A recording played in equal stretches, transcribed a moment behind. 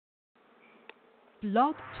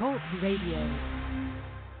Blog Talk Radio.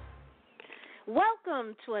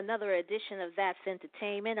 Welcome to another edition of That's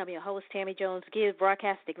Entertainment. I'm your host, Tammy Jones-Gibbs,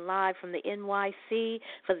 broadcasting live from the NYC.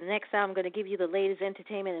 For the next hour, I'm going to give you the latest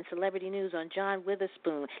entertainment and celebrity news on John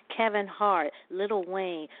Witherspoon, Kevin Hart, Lil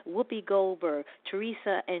Wayne, Whoopi Goldberg,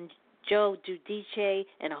 Teresa and Joe Giudice,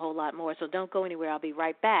 and a whole lot more. So don't go anywhere. I'll be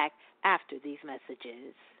right back after these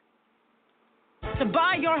messages. To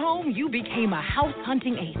buy your home, you became a house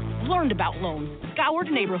hunting ace, learned about loans, scoured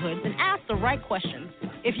neighborhoods, and asked the right questions.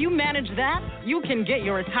 If you manage that, you can get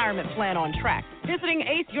your retirement plan on track. Visiting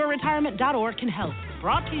aceyourretirement.org can help.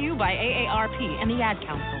 Brought to you by AARP and the Ad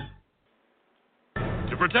Council.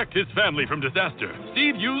 To protect his family from disaster,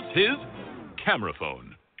 Steve used his camera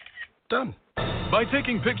phone. Done. By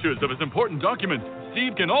taking pictures of his important documents,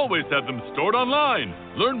 Steve can always have them stored online.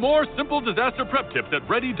 Learn more simple disaster prep tips at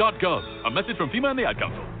ready.gov. A message from FEMA and the Ad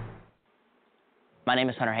Council. My name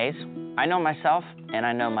is Hunter Hayes. I know myself, and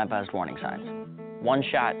I know my buzzed warning signs. One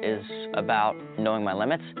shot is about knowing my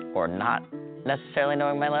limits, or not necessarily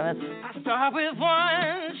knowing my limits. I start with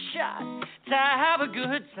one shot to have a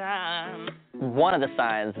good time. One of the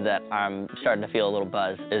signs that I'm starting to feel a little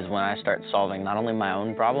buzzed is when I start solving not only my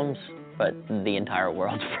own problems, but the entire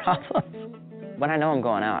world's problems. When I know I'm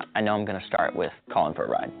going out, I know I'm going to start with calling for a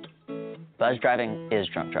ride. Buzz driving is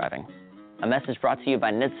drunk driving. A message brought to you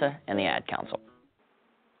by NHTSA and the Ad Council.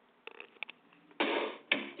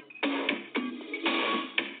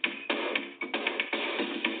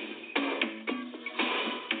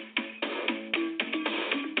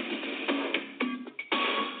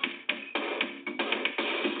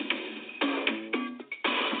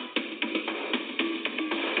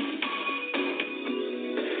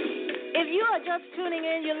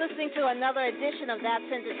 You're listening to another edition of That's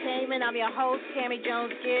Entertainment. I'm your host, Tammy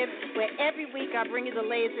Jones-Gibbs, where every week I bring you the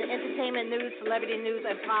latest in entertainment news, celebrity news,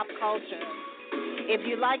 and pop culture. If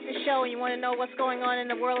you like the show and you want to know what's going on in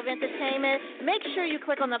the world of entertainment, make sure you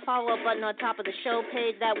click on the follow-up button on top of the show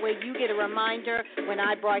page. That way you get a reminder when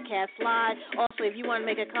I broadcast live. Also, if you want to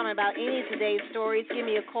make a comment about any of today's stories, give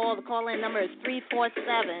me a call. The call-in number is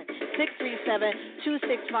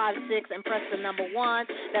 347-637-2656 and press the number 1.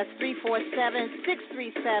 That's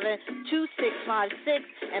 347-637-2656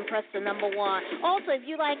 and press the number 1. Also, if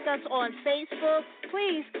you like us on Facebook,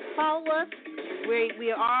 please follow us. We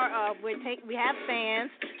have fans.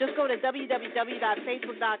 Just go to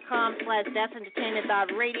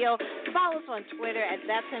www.facebook.com/that'sentertainment.radio. Follow us on Twitter at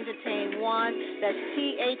that'sentertain1. That's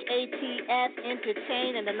THATS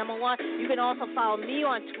Entertain and the number 1. You can also follow me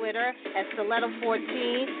on Twitter at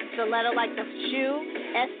Stiletto14. Stiletto like the shoe.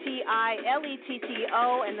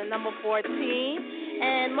 STILETTO and the number 14.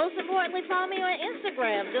 And most importantly, follow me on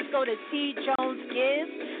Instagram. Just go to T Jones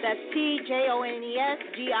Gibbs. That's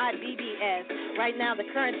TJONESGIBBS. Right now, the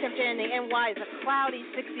current temperature in the NY is a cloudy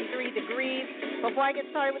 63 degrees. Before I get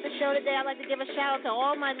started with the show today, I'd like to give a shout out to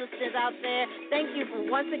all my listeners out there. Thank you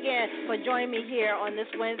once again for joining me here on this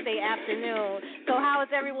Wednesday afternoon. So how is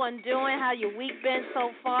everyone doing? How your week been so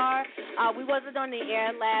far? We wasn't on the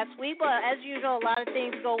air last week, but as usual, a lot of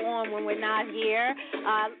things go on when we're not here.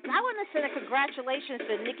 I want to send a congratulations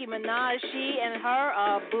to Nicki Minaj. She and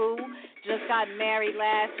her boo just got married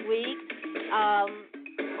last week.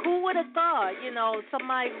 Who would have thought,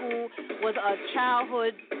 somebody who was a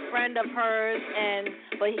childhood friend of hers,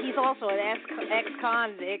 but he's also an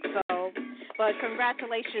ex-convict, but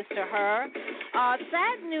congratulations to her.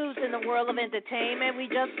 Sad news in the world of entertainment. We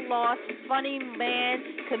just lost funny man,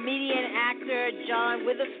 comedian, actor John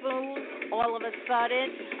Witherspoon. All of a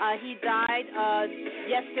sudden, he died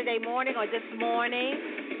yesterday morning or this morning.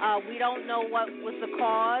 We don't know what was the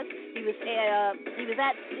cause. He was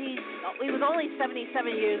only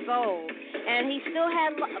 77 years old, and he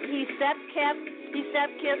stepped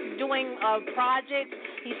doing projects.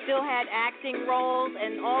 He still had acting roles,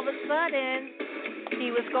 and all of a sudden,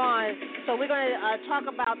 he was gone. So we're going to talk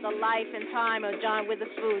about the life and time of John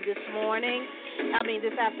Witherspoon this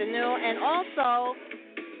afternoon, and also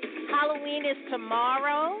Halloween is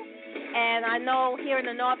tomorrow. And I know here in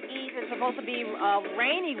the Northeast it's supposed to be a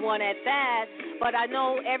rainy one at that, but I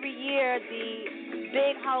know every year the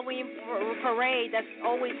big Halloween parade that's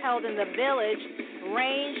always held in the village,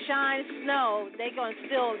 rain, shine, snow, they're going to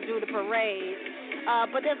still do the parade.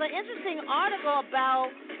 But there's an interesting article about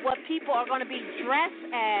what people are going to be dressed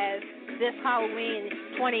as this Halloween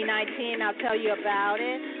 2019. I'll tell you about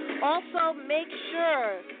it. Also, make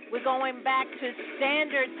sure we're going back to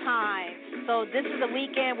standard time. So this is the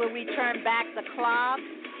weekend where we turn back the clock.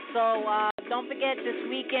 So don't forget this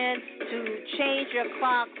weekend to change your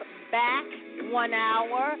clock back 1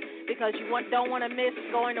 hour because you don't want to miss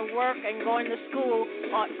going to work and going to school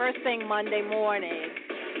on first thing Monday morning.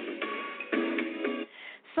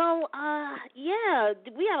 So,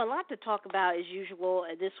 we have a lot to talk about as usual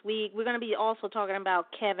this week. We're going to be also talking about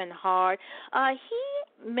Kevin Hart.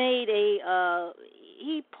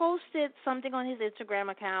 He posted something on his Instagram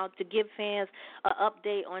account to give fans an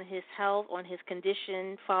update on his health, on his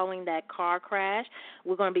condition following that car crash.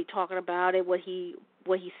 We're going to be talking about it, what he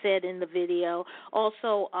said in the video.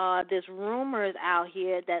 Also, there's rumors out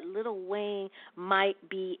here that Lil Wayne might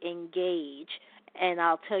be engaged, and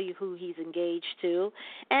I'll tell you who he's engaged to.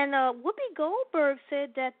 And Whoopi Goldberg said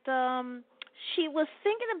that she was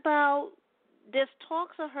thinking about there's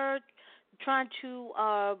talks of her trying to,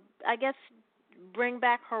 bring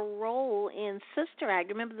back her role in Sister Act.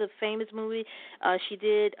 Remember the famous movie she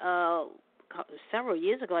did several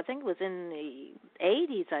years ago? I think it was in the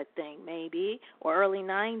 80s, I think, maybe, or early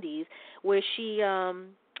 90s, where she...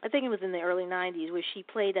 I think it was in the early 90s where she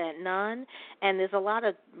played that nun, and there's a lot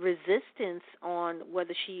of resistance on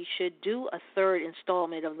whether she should do a third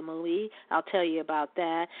installment of the movie. I'll tell you about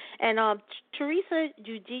that. And Teresa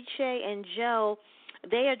Giudice and Joe,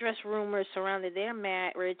 they addressed rumors surrounding their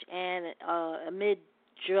marriage, and amid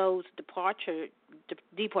Joe's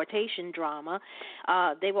deportation drama,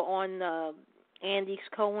 they were on Andy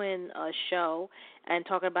Cohen show and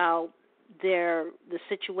talking about the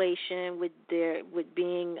situation with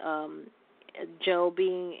being Joe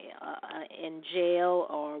being in jail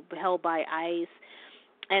or held by ICE,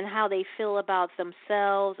 and how they feel about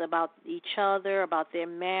themselves, about each other, about their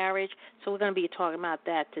marriage. So we're going to be talking about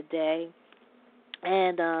that today.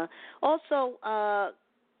 And also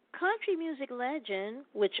country music legend,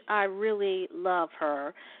 which I really love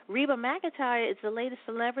her, Reba McEntire is the latest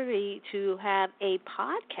celebrity to have a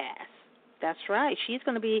podcast. That's right. She's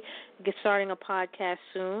going to be starting a podcast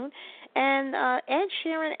soon. And Ed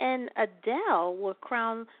Sheeran and Adele were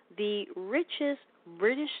crowned the richest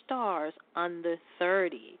British stars under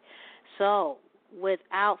 30. So,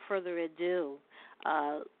 without further ado,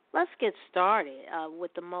 let's get started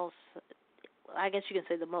with the most, I guess you can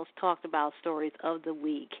say, the most talked about stories of the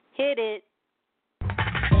week. Hit it.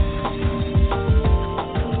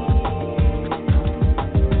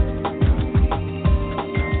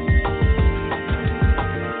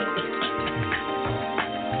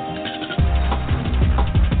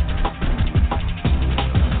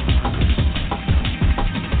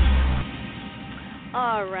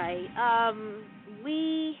 All right.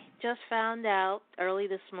 We just found out early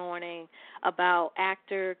this morning about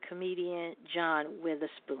actor-comedian John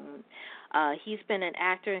Witherspoon. He's been an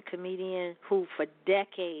actor and comedian who for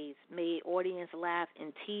decades made audience laugh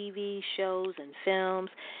in TV shows and films,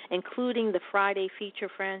 including the Friday feature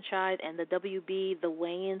franchise and the WB The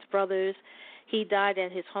Wayans Brothers. He died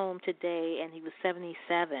at his home today, and he was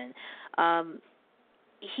 77.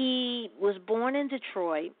 He was born in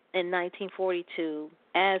Detroit in 1942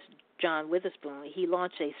 as John Witherspoon. He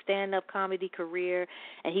launched a stand-up comedy career,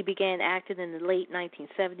 and he began acting in the late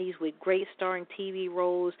 1970s with great starring TV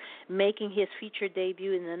roles, making his feature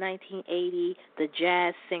debut in the 1980 The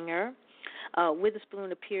Jazz Singer.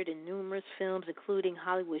 Witherspoon appeared in numerous films, including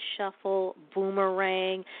Hollywood Shuffle,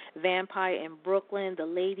 Boomerang, Vampire in Brooklyn, The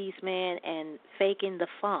Ladies' Man, and Faking the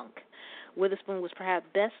Funk. Witherspoon was perhaps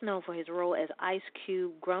best known for his role as Ice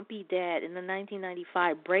Cube Grumpy Dad in the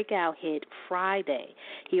 1995 breakout hit Friday.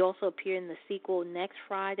 He also appeared in the sequel Next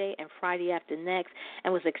Friday and Friday After Next,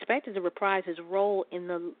 and was expected to reprise his role in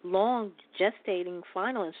the long gestating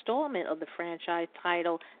final installment of the franchise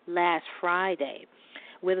titled Last Friday.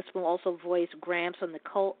 Witherspoon also voiced Gramps on the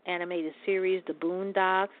cult animated series The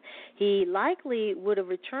Boondocks. He likely would have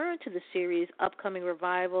returned to the series' upcoming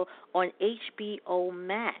revival on HBO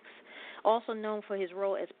Max. Also known for his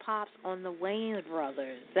role as Pops on The Wayans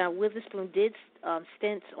Brothers. Now, Witherspoon did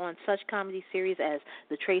stints on such comedy series as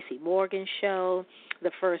The Tracy Morgan Show,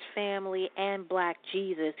 The First Family, and Black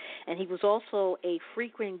Jesus, and he was also a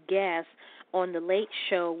frequent guest on The Late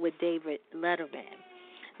Show with David Letterman.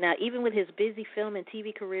 Now, even with his busy film and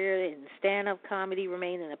TV career, and stand-up comedy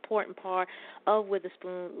remained an important part of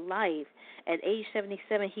Witherspoon's life. At age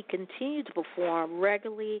 77, he continued to perform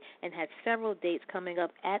regularly and had several dates coming up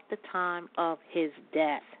at the time of his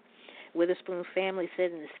death. Witherspoon's family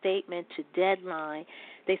said in a statement to Deadline,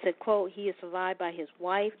 they said, quote, he is survived by his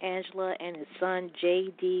wife, Angela, and his son,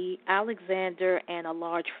 J.D., Alexander, and a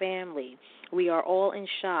large family. We are all in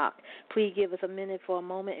shock. Please give us a minute for a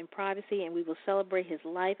moment in privacy, and we will celebrate his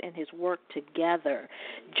life and his work together.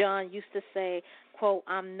 John used to say, quote,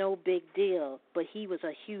 I'm no big deal, but he was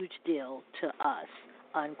a huge deal to us,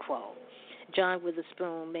 unquote. John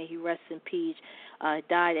Witherspoon, may he rest in peace,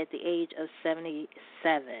 died at the age of 77.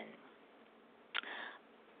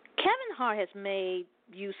 Kevin Hart has made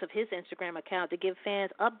use of his Instagram account to give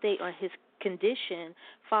fans update on his condition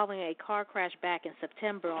following a car crash back in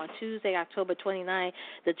September. On Tuesday, October 29,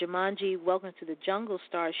 the Jumanji Welcome to the Jungle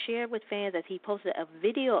star shared with fans that he posted a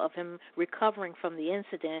video of him recovering from the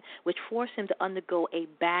incident, which forced him to undergo a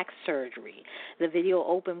back surgery. The video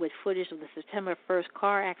opened with footage of the September 1st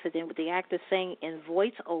car accident, with the actor saying in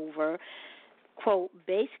voiceover, quote,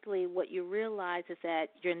 basically what you realize is that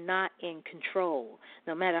you're not in control.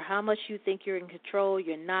 No matter how much you think you're in control,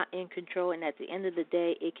 you're not in control, and at the end of the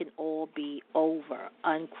day, it can all be over,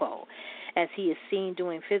 unquote. As he is seen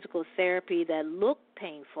doing physical therapy that looked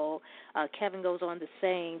painful, Kevin goes on to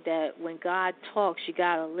saying that when God talks, you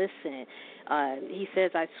got to listen. He says,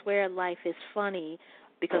 I swear life is funny,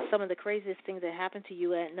 because some of the craziest things that happen to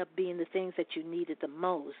you end up being the things that you needed the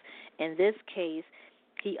most. In this case,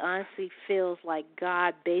 he honestly feels like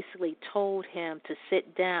God basically told him to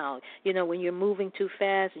sit down. You know, when you're moving too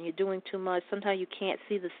fast and you're doing too much, sometimes you can't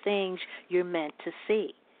see the things you're meant to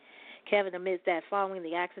see. Kevin admits that following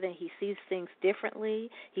the accident, he sees things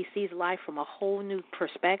differently. He sees life from a whole new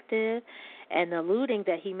perspective, and alluding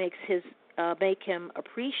that he makes make him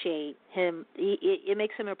appreciate him. It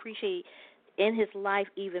makes him appreciate in his life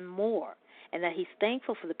even more, and that he's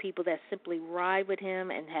thankful for the people that simply ride with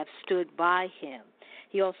him and have stood by him.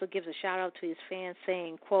 He also gives a shout-out to his fans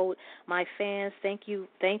saying, quote, my fans,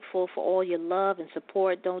 thankful for all your love and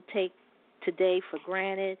support. Don't take today for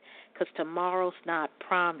granted, because tomorrow's not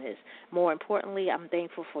promised. More importantly, I'm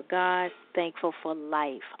thankful for God, thankful for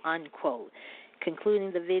life, unquote.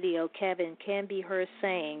 Concluding the video, Kevin can be heard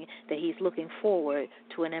saying that he's looking forward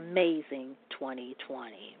to an amazing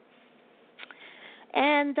 2020.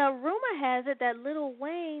 And rumor has it that Lil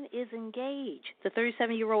Wayne is engaged. The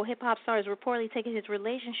 37-year-old hip-hop star is reportedly taking his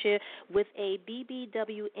relationship with a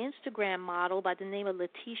BBW Instagram model by the name of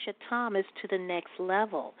Letitia Thomas to the next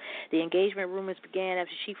level. The engagement rumors began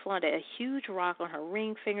after she flaunted a huge rock on her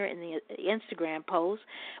ring finger in the Instagram post.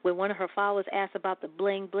 When one of her followers asked about the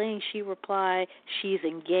bling-bling, she replied, she's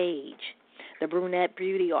engaged. The brunette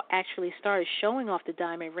beauty actually started showing off the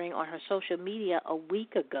diamond ring on her social media a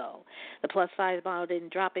week ago. The plus-size model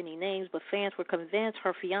didn't drop any names, but fans were convinced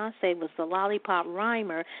her fiancé was the lollipop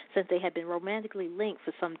rhymer, since they had been romantically linked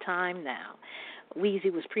for some time now.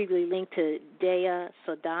 Weezy was previously linked to Dea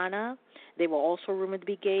Sodana. They were also rumored to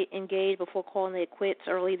be engaged before calling it quits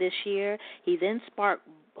early this year. He then sparked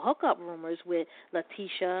hookup rumors with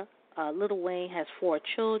Letitia. Lil Wayne has 4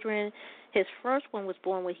 children. His first one was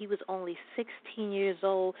born when he was only 16 years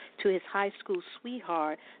old to his high school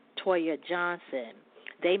sweetheart, Toya Johnson.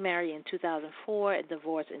 They married in 2004 and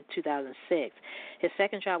divorced in 2006. His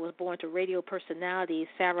second child was born to radio personality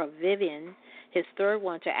Sarah Vivian, his third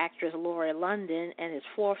one to actress Laura London, and his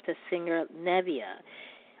fourth to singer Nevia.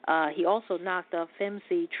 He also knocked up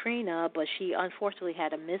Femzy Trina, but she unfortunately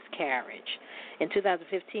had a miscarriage. In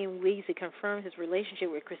 2015, Weezy confirmed his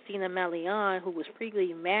relationship with Christina Milian, who was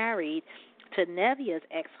previously married to Nevia's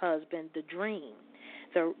ex-husband, The Dream.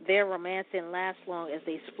 Their romance didn't last long as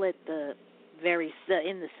they split in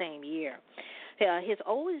the same year. His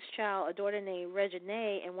oldest child, a daughter named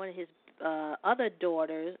Reginae, and one of his other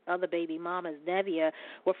baby mamas, Nevia,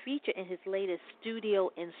 were featured in his latest studio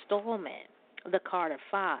installment, The Carter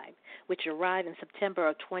 5, which arrived in September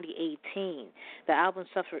of 2018. The album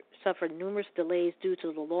suffered numerous delays due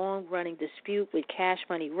to the long-running dispute with Cash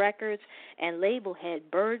Money Records and label head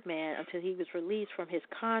Birdman until he was released from his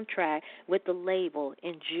contract with the label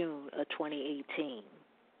in June of 2018.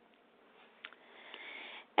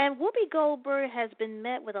 And Whoopi Goldberg has been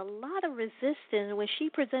met with a lot of resistance when she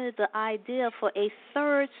presented the idea for a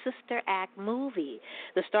third Sister Act movie.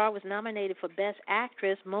 The star was nominated for Best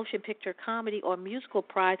Actress, Motion Picture Comedy, or Musical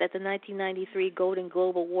Prize at the 1993 Golden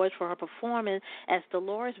Globe Awards for her performance as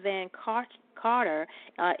Dolores Van Carter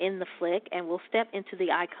in the flick, and will step into the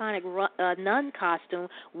iconic nun costume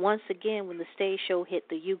once again when the stage show hit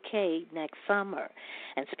the UK next summer.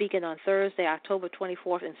 And speaking on Thursday, October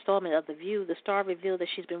 24th installment of The View, the star revealed that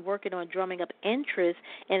she's been working on drumming up interest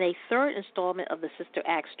in a third installment of the Sister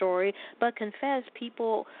Act story, but confessed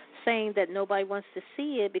people saying that nobody wants to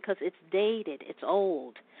see it because it's dated, it's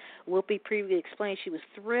old. Whoopi previously explained she was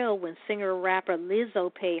thrilled when singer-rapper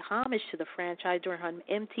Lizzo paid homage to the franchise during her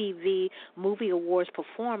MTV Movie Awards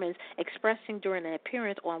performance, expressing during an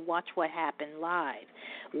appearance on Watch What Happened Live.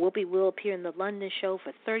 Whoopi will appear in the London show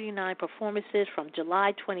for 39 performances from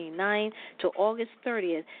July 29th to August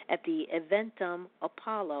 30th at the Eventum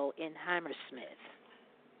Apollo in Hammersmith.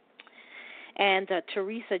 And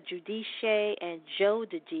Teresa Giudice and Joe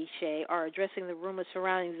Giudice are addressing the rumors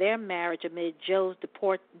surrounding their marriage amid Joe's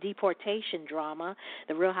deportation drama.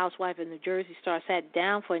 The Real Housewife of New Jersey star sat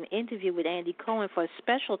down for an interview with Andy Cohen for a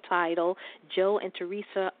special title, Joe and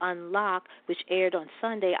Teresa Unlocked, which aired on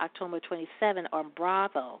Sunday, October 27 on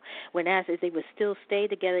Bravo. When asked if they would still stay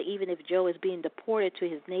together even if Joe is being deported to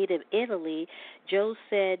his native Italy, Joe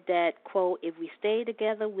said that, quote, if we stay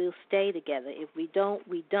together, we'll stay together. If we don't,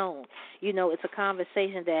 we don't. You know, it's a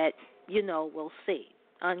conversation that, we'll see,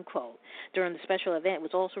 unquote. During the special event, it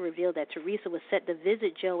was also revealed that Teresa was set to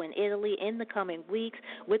visit Joe in Italy in the coming weeks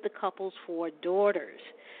with the couple's 4 daughters.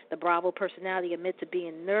 The Bravo personality admits to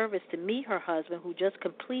being nervous to meet her husband, who just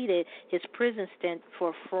completed his prison stint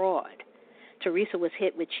for fraud. Teresa was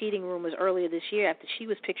hit with cheating rumors earlier this year after she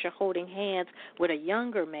was pictured holding hands with a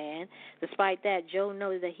younger man. Despite that, Joe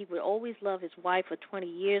noted that he would always love his wife for 20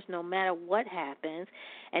 years no matter what happens.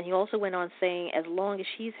 And he also went on saying, as long as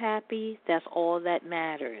she's happy, that's all that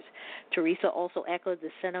matters. Teresa also echoed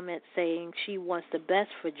the sentiment, saying she wants the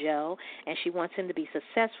best for Joe and she wants him to be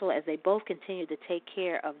successful as they both continue to take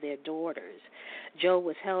care of their daughters. Joe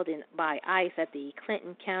was held by ICE at the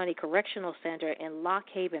Clinton County Correctional Center in Lock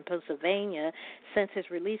Haven, Pennsylvania, since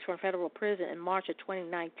his release from federal prison in March of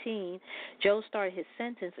 2019. Joe started his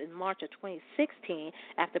sentence in March of 2016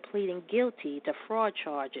 after pleading guilty to fraud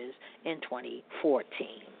charges in 2014.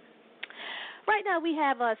 Right now we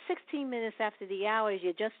have 16 minutes after the hour. As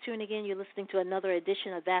you're just tuning in, you're listening to another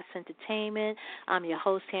edition of That's Entertainment. I'm your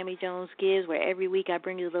host, Tammy Jones-Gibbs, where every week I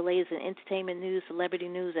bring you the latest in entertainment news, celebrity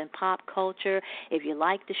news, and pop culture. If you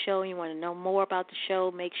like the show and you want to know more about the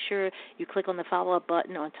show, make sure you click on the follow-up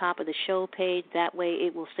button on top of the show page. That way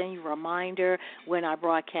it will send you a reminder when I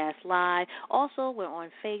broadcast live. Also, we're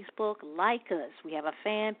on Facebook. Like us. We have a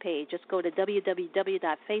fan page. Just go to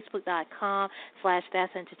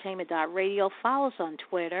www.facebook.com/that'sentertainment.radio. Follow us on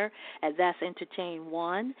Twitter at That's Entertain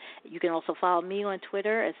 1. You can also follow me on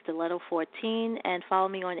Twitter at Stiletto14 and follow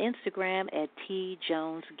me on Instagram at T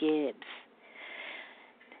Jones Gibbs.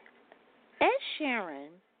 Ed Sheeran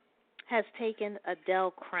has taken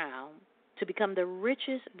Adele crown to become the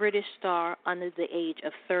richest British star under the age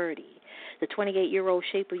of 30. The 28-year-old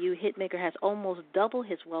Shape of You hitmaker has almost doubled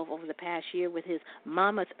his wealth over the past year, with his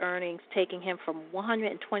mammoth earnings taking him from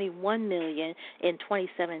 $121 million in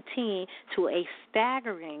 2017 to a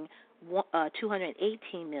staggering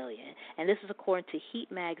 $218 million, and this is according to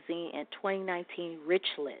Heat magazine and 2019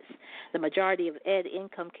 Rich List. The majority of Ed's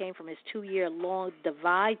income came from his 2-year-long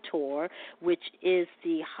Divide tour, which is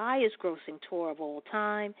the highest-grossing tour of all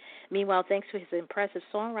time. Meanwhile, thanks to his impressive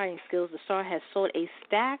songwriting skills, the star has sold a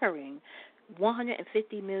staggering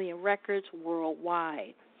 150 million records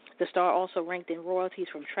worldwide. The star also ranked in royalties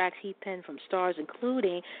from tracks he penned from stars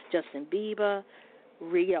including Justin Bieber,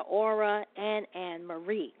 Rita Ora, and Anne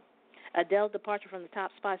Marie. Adele's departure from the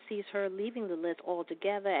top spot sees her leaving the list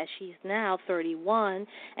altogether, as she's now 31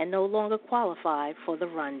 and no longer qualified for the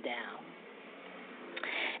rundown.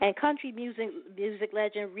 And country music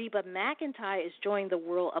legend Reba McEntire is joining the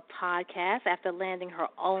world of podcasts after landing her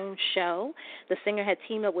own show. The singer had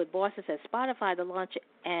teamed up with bosses at Spotify to launch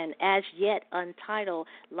an as-yet untitled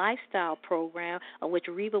lifestyle program on which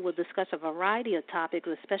Reba will discuss a variety of topics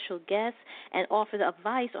with special guests and offer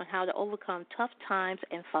advice on how to overcome tough times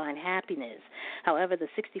and find happiness. However, the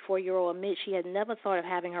 64-year-old admits she had never thought of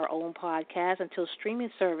having her own podcast until streaming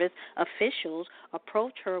service officials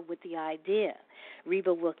approached her with the idea.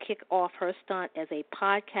 Reba will kick off her stunt as a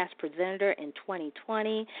podcast presenter in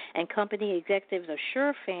 2020, and company executives are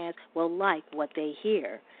sure fans will like what they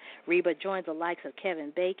hear. Reba joins the likes of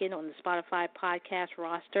Kevin Bacon on the Spotify podcast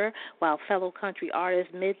roster, while fellow country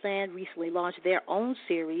artist Midland recently launched their own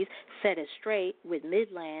series, Set It Straight, with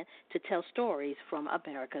Midland to tell stories from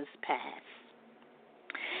America's past.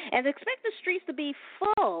 And expect the streets to be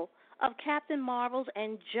full of Captain Marvels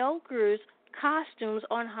and Joker's costumes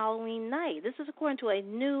on Halloween night. This is according to a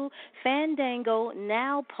new Fandango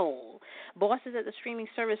Now poll. Bosses at the streaming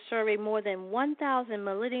service surveyed more than 1,000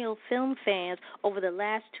 millennial film fans over the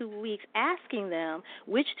last 2 weeks, asking them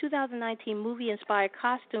which 2019 movie-inspired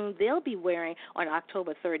costume they'll be wearing on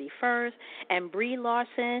October 31st. And Brie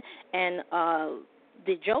Larson and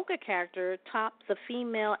the Joker character topped the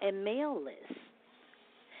female and male list.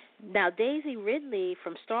 Now, Daisy Ridley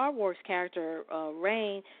from Star Wars character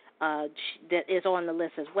Rey that is on the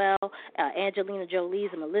list as well. Angelina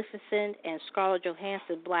Jolie's Maleficent and Scarlett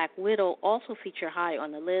Johansson Black Widow also feature high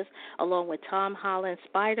on the list, along with Tom Holland's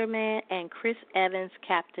Spider-Man and Chris Evans'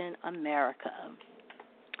 Captain America.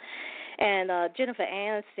 And Jennifer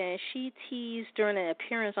Aniston, she teased during an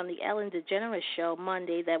appearance on the Ellen DeGeneres show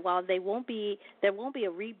Monday that while there won't be a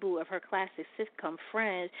reboot of her classic sitcom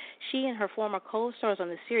Friends, she and her former co-stars on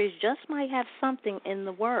the series just might have something in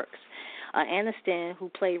the works. Aniston, who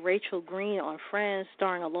played Rachel Green on Friends,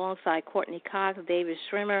 starring alongside Courtney Cox, David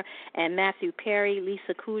Schwimmer, and Matthew Perry,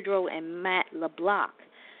 Lisa Kudrow, and Matt LeBlanc.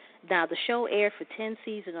 Now, the show aired for 10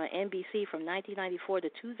 seasons on NBC from 1994 to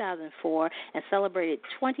 2004 and celebrated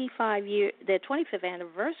their 25th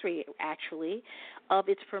anniversary, actually, of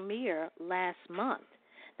its premiere last month.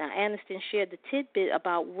 Now, Aniston shared the tidbit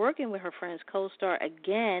about working with her Friends co-star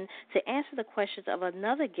again to answer the questions of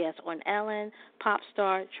another guest on Ellen, pop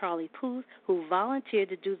star Charlie Puth, who volunteered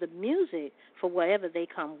to do the music for whatever they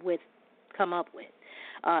come up with.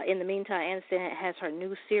 In the meantime, Aniston has her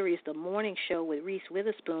new series, The Morning Show with Reese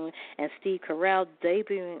Witherspoon and Steve Carell,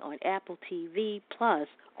 debuting on Apple TV Plus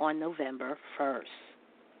on November 1st.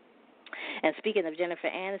 And speaking of Jennifer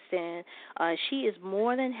Aniston, she is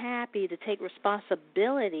more than happy to take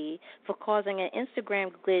responsibility for causing an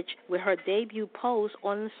Instagram glitch with her debut post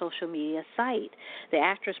on the social media site. The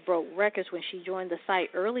actress broke records when she joined the site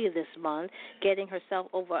earlier this month, getting herself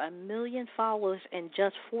over 1 million followers in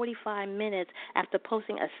just 45 minutes after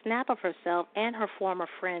posting a snap of herself and her former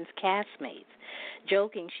Friends castmates.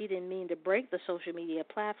 Joking she didn't mean to break the social media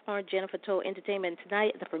platform, Jennifer told Entertainment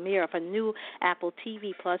Tonight at the premiere of her new Apple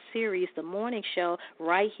TV Plus series, The Morning Show,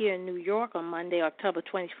 right here in New York on Monday, October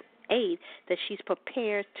 28th, that she's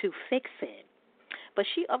prepared to fix it. But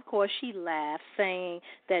she laughed, saying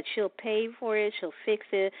that she'll pay for it, she'll fix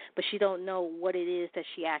it, but she don't know what it is that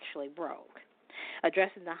she actually broke.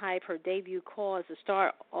 Addressing the hype her debut caused, the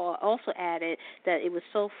star also added that it was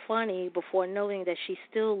so funny before noting that she's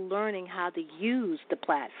still learning how to use the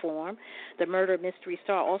platform. The murder mystery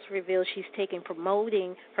star also revealed she's taking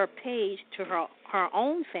promoting her page to her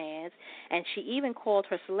own fans, and she even called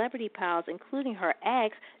her celebrity pals, including her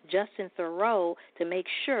ex, Justin Theroux, to make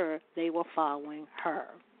sure they were following her.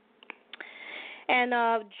 And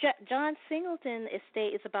John Singleton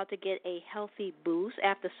estate is about to get a healthy boost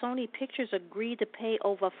after Sony Pictures agreed to pay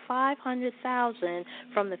over $500,000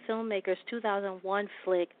 from the filmmaker's 2001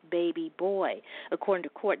 flick Baby Boy. According to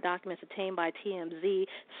court documents obtained by TMZ,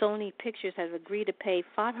 Sony Pictures has agreed to pay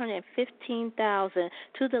 $515,000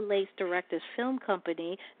 to the late director's film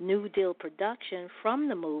company, New Deal Production, from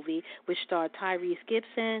the movie, which starred Tyrese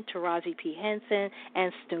Gibson, Taraji P. Henson,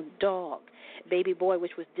 and Snoop Dogg. Baby Boy,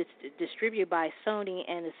 which was distributed by Sony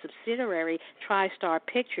and its subsidiary TriStar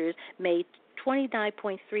Pictures, made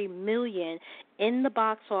 $29.3 million in the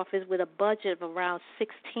box office with a budget of around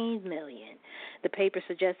 $16 million. The paper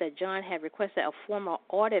suggests that John had requested a formal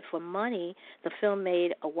audit for money the film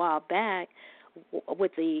made a while back,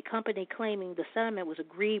 with the company claiming the settlement was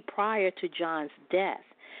agreed prior to John's death.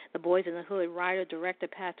 The Boys in the Hood writer-director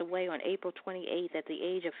passed away on April 28th at the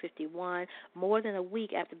age of 51, more than a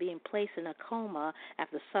week after being placed in a coma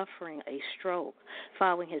after suffering a stroke.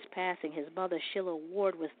 Following his passing, his mother, Sheila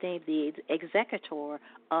Ward, was named the executor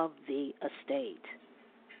of the estate.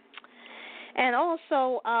 And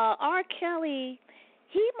also, R. Kelly,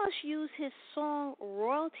 he must use his song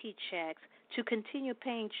royalty checks to continue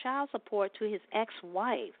paying child support to his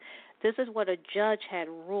ex-wife. This is what a judge had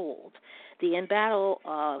ruled. The embattled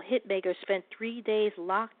hitmaker spent 3 days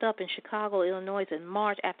locked up in Chicago, Illinois in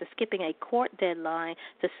March after skipping a court deadline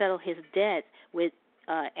to settle his debt with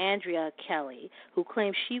Andrea Kelly, who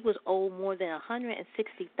claimed she was owed more than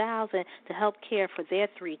 $160,000 to help care for their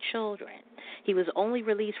 3 children. He was only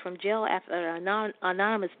released from jail after an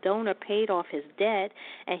anonymous donor paid off his debt,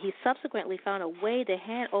 and he subsequently found a way to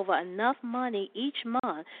hand over enough money each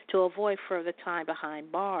month to avoid further time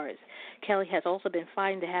behind bars. Kelly has also been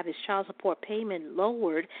fighting to have his child support payment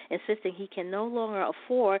lowered, insisting he can no longer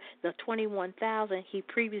afford the $21,000 he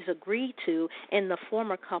previously agreed to in the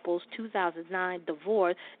former couple's 2009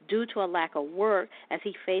 divorce due to a lack of work, as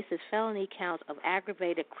he faces felony counts of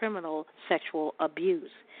aggravated criminal sexual abuse.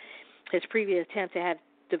 His previous attempt to have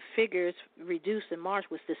the figures reduced in March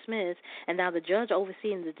was dismissed, and now the judge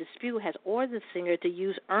overseeing the dispute has ordered the singer to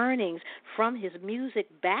use earnings from his music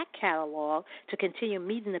back catalog to continue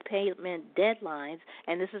meeting the payment deadlines,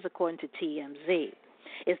 and this is according to TMZ.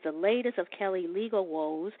 It's the latest of Kelly's legal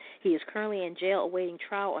woes. He is currently in jail awaiting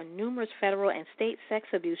trial on numerous federal and state sex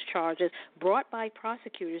abuse charges brought by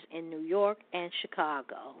prosecutors in New York and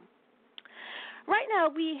Chicago. Right now,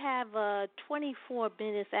 we have 24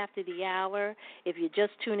 minutes after the hour. If you're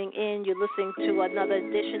just tuning in, you're listening to another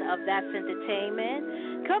edition of That's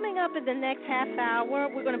Entertainment. Coming up in the next half hour,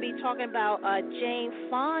 we're going to be talking about Jane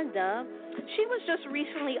Fonda. She was just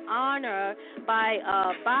recently honored by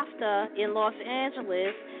BAFTA in Los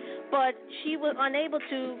Angeles but she was unable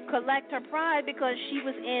to collect her pride because she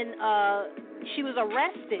was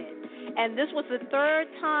arrested. And this was the third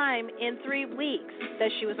time in 3 weeks that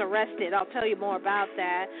she was arrested. I'll tell you more about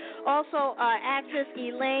that. Also, actress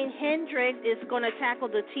Elaine Hendricks is going to tackle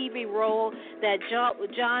the TV role that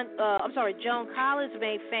Joan Collins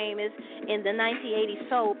made famous in the 1980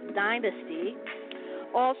 soap Dynasty.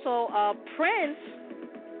 Also, Prince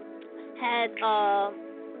had a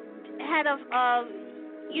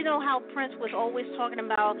you know how Prince was always talking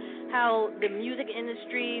about how the music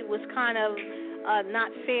industry was kind of not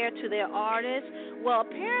fair to their artists. Well,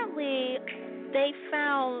 apparently they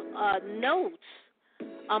found notes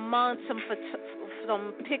among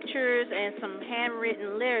some pictures and some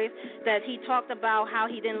handwritten lyrics that he talked about how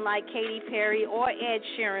he didn't like Katy Perry or Ed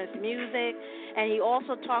Sheeran's music, and he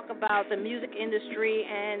also talked about the music industry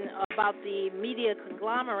and about the media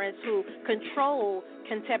conglomerates who control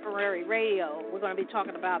contemporary radio. We're going to be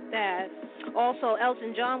talking about that. Also,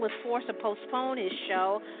 Elton John was forced to postpone his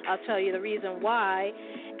show. I'll tell you the reason why.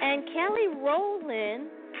 And Kelly Rowland,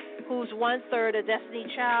 who's 1/3 of Destiny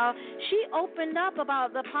Child, she opened up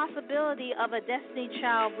about the possibility of a Destiny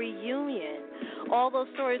Child reunion. All those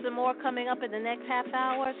stories and more coming up in the next half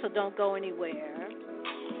hour, so don't go anywhere.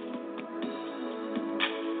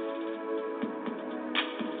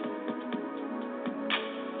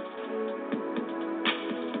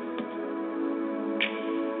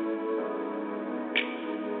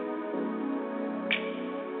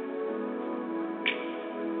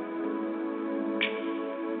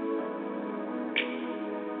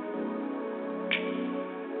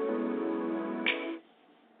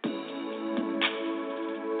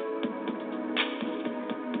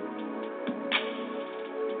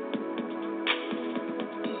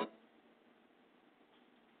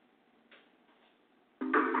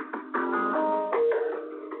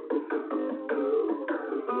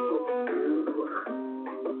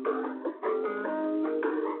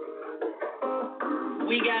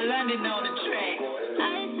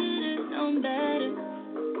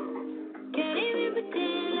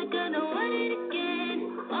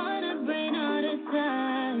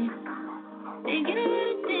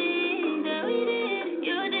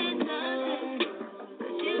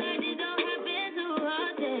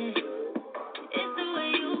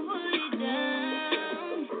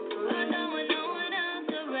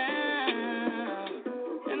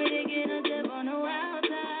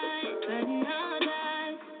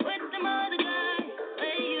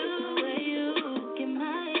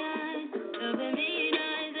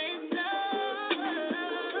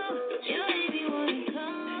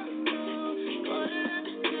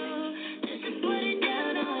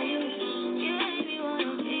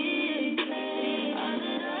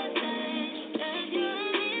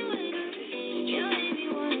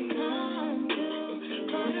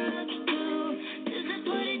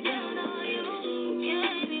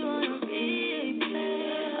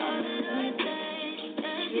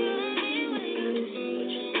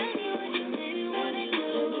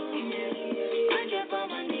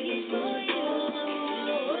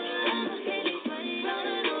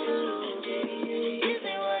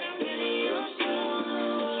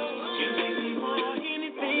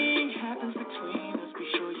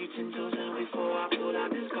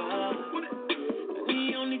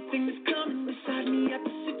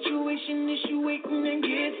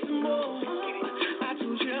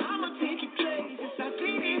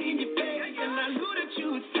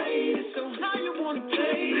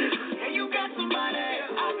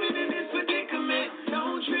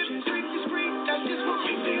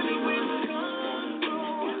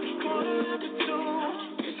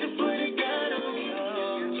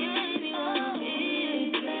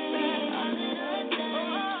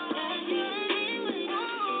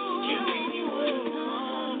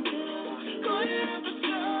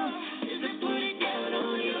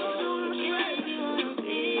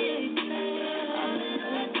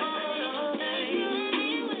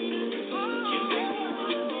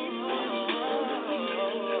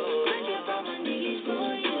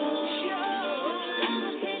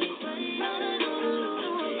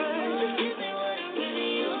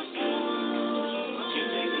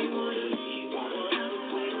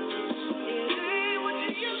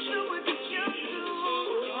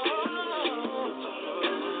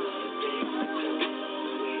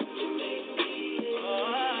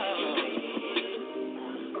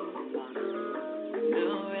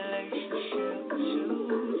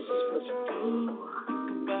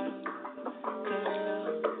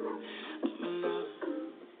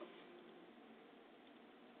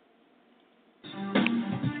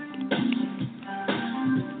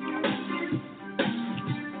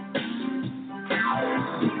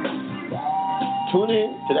 Tune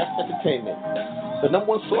in to That's Entertainment, the number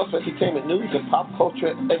one source for entertainment news and pop culture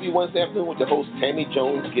every Wednesday afternoon with your host, Tammy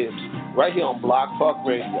Jones Gibbs, right here on Blog Talk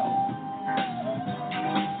Radio.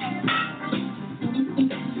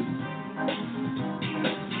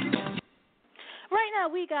 Right now,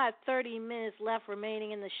 we got 30 minutes left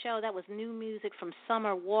remaining in the show. That was new music from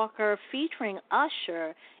Summer Walker featuring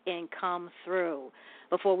Usher in Come Through.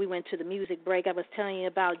 Before we went to the music break, I was telling you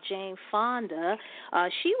about Jane Fonda.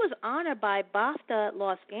 She was honored by BAFTA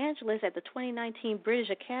Los Angeles at the 2019 British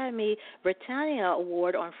Academy Britannia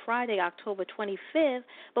Award on Friday, October 25th,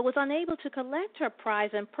 but was unable to collect her prize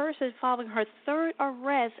in person following her third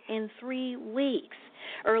arrest in 3 weeks.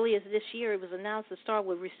 Earlier this year, it was announced the star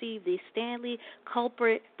would receive the Stanley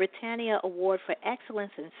Kubrick Britannia Award for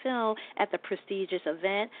Excellence in Film at the prestigious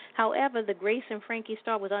event. However, the Grace and Frankie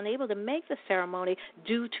star was unable to make the ceremony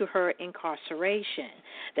due to her incarceration.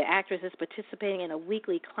 The actress is participating in a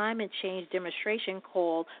weekly climate change demonstration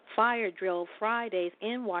called Fire Drill Fridays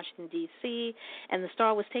in Washington, D.C., and the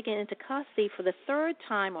star was taken into custody for the third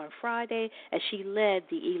time on Friday as she led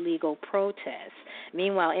the illegal protest.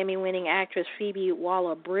 Meanwhile, Emmy-winning actress Phoebe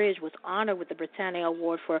Waller-Bridge was honored with the Britannia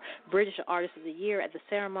Award for British Artist of the Year at the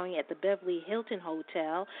ceremony at the Beverly Hilton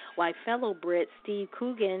Hotel, while fellow Brit Steve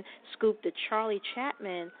Coogan scooped the Charlie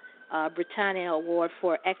Chaplin Britannia Award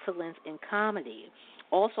for Excellence in Comedy.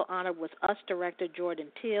 Also honored was Us director Jordan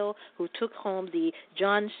Peele, who took home the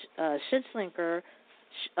John Schlesinger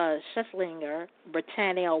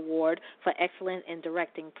Britannia Award for Excellence in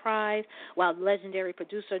Directing Prize, while legendary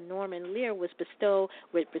producer Norman Lear was bestowed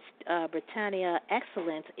with Britannia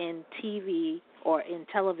Excellence in TV or in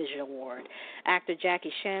Television Award. Actor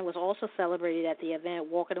Jackie Chan was also celebrated at the event,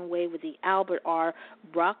 walking away with the Albert R.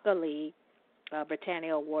 Broccoli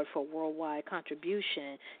Britannia Award for worldwide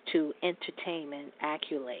contribution to entertainment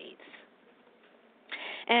accolades.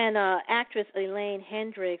 And actress Elaine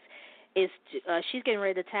Hendricks she's getting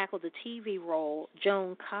ready to tackle the TV role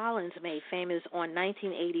Joan Collins made famous on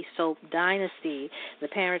 1980 soap Dynasty. The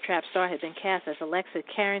Parent Trap star has been cast as Alexa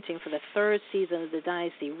Carrington for the third season of the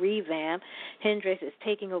Dynasty revamp. Hendricks is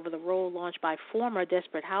taking over the role launched by former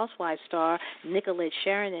Desperate Housewives star Nicolette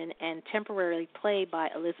Sheridan and temporarily played by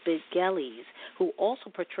Elizabeth Gillies, who also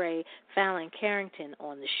portrayed Fallon Carrington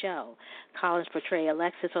on the show. Collins portrayed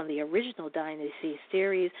Alexis on the original Dynasty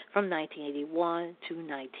series from 1981 to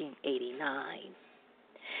 1989.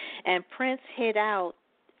 And Prince hit out.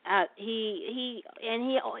 He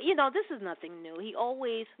this is nothing new. He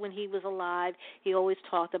always, when he was alive, he always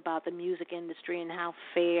talked about the music industry and how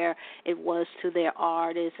fair it was to their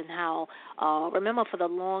artists, and how remember for the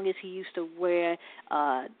longest he used to wear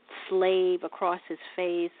slave across his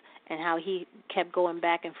face, and how he kept going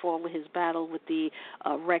back and forth with his battle with the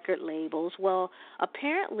record labels. Well,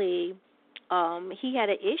 apparently he had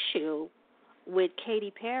an issue with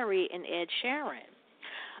Katy Perry and Ed Sheeran.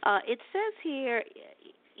 It says here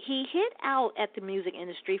he hit out at the music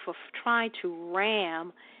industry for trying to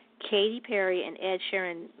ram Katy Perry and Ed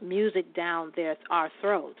Sheeran music down our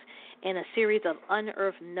throats in a series of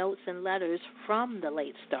unearthed notes and letters from the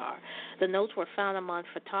late star. The notes were found among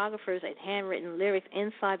photographers and handwritten lyrics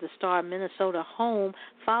inside the star's Minnesota home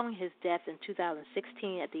following his death in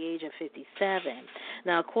 2016 at the age of 57.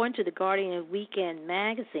 Now, according to the Guardian Weekend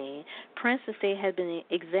magazine, Prince estate has been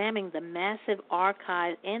examining the massive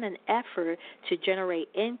archive in an effort to generate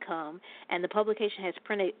income, and the publication has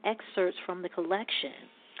printed excerpts from the collection.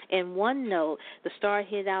 In one note, the star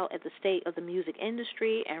hit out at the state of the music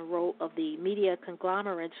industry and wrote of the media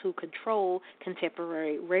conglomerates who control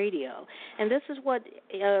contemporary radio. And this is what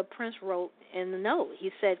Prince wrote in the note.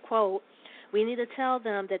 He said, quote, "We need to tell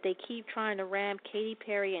them that they keep trying to ram Katy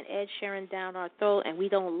Perry and Ed Sheeran down our throat, and we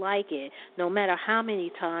don't like it, no matter how many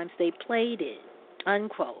times they played it,"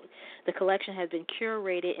 unquote. The collection has been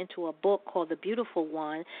curated into a book called The Beautiful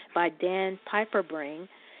One by Dan Piperbring,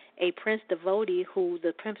 a Prince devotee who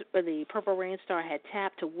the Purple Rain star had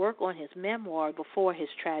tapped to work on his memoir before his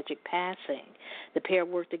tragic passing. The pair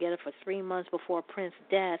worked together for 3 months before Prince's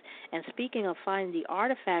death, and speaking of finding the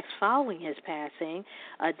artifacts following his passing,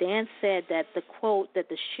 Dan said that the quote, that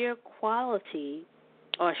the sheer quality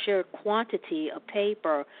or sheer quantity of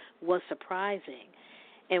paper was surprising.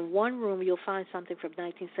 In one room, you'll find something from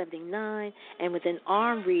 1979, and within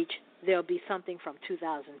arm reach, there'll be something from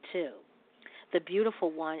 2002. The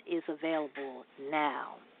Beautiful One is available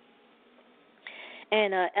now.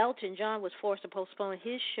 And Elton John was forced to postpone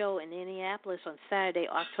his show in Indianapolis on Saturday,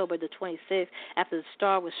 October the 26th, after the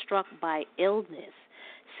star was struck by illness.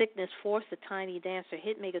 Sickness forced the Tiny Dancer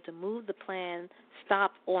hitmaker to move the planned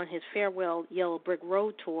stop on his farewell Yellow Brick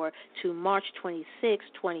Road tour to March 26,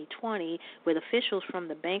 2020, with officials from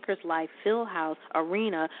the Bankers Life Fieldhouse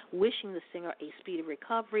Arena wishing the singer a speedy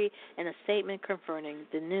recovery and a statement confirming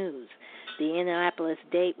the news. The Indianapolis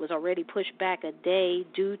date was already pushed back a day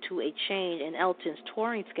due to a change in Elton's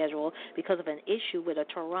touring schedule because of an issue with a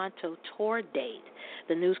Toronto tour date.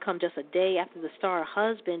 The news comes just a day after the star's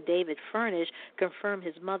husband, David Furnish, confirmed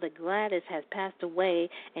his mother, Gladys, has passed away,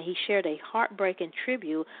 and he shared a heartbreaking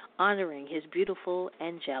tribute honoring his beautiful,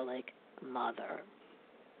 angelic mother.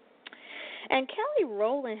 And Kelly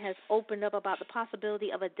Rowland has opened up about the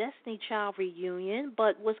possibility of a Destiny Child reunion,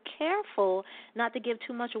 but was careful not to give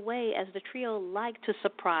too much away as the trio liked to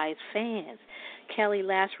surprise fans. Kelly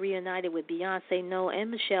last reunited with Beyonce Knowles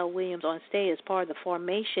and Michelle Williams on stage as part of the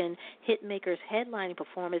Formation Hitmakers headlining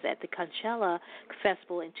performance at the Coachella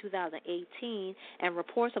Festival in 2018, and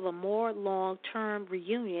reports of a more long-term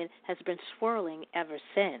reunion has been swirling ever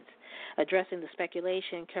since. Addressing the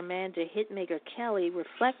speculation, Commander Hitmaker Kelly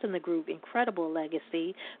reflects on the group's incredible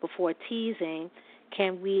legacy before teasing,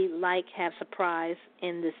 can we have surprise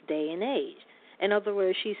in this day and age? In other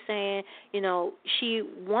words, she's saying, she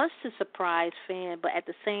wants to surprise fans, but at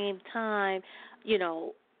the same time,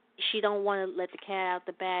 she don't want to let the cat out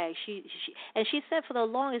the bag. She said for the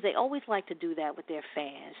longest they always like to do that with their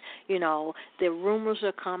fans. The rumors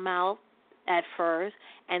will come out at first,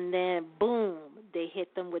 and then boom, they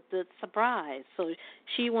hit them with the surprise. So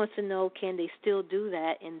she wants to know, can they still do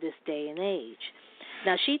that in this day and age?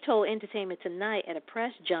 Now, she told Entertainment Tonight at a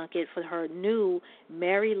press junket for her new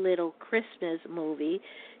Merry Little Christmas movie,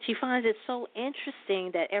 she finds it so interesting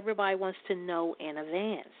that everybody wants to know in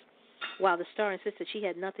advance. While the star insisted she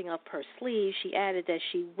had nothing up her sleeve, she added that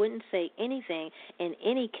she wouldn't say anything in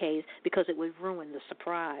any case because it would ruin the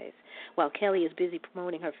surprise. While Kelly is busy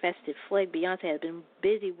promoting her festive flick, Beyonce has been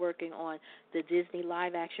busy working on the Disney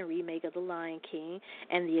live-action remake of The Lion King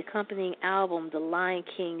and the accompanying album, The Lion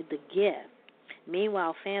King, The Gift.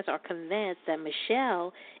 Meanwhile, fans are convinced that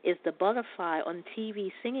Michelle is the butterfly on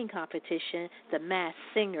TV singing competition, The Masked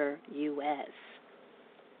Singer US.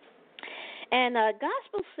 And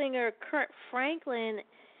gospel singer Kurt Franklin,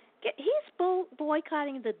 he's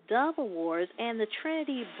boycotting the Dove Awards and the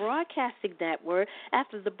Trinity Broadcasting Network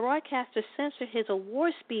after the broadcaster censored his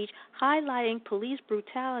award speech highlighting police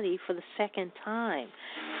brutality for the second time.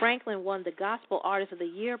 Franklin won the Gospel Artist of the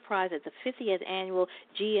Year prize at the 50th Annual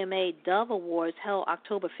GMA Dove Awards held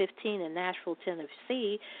October 15 in Nashville,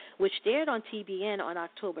 Tennessee, which aired on TBN on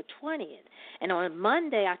October 20th. And on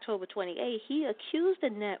Monday, October 28th, he accused the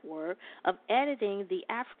network of editing the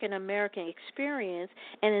African American experience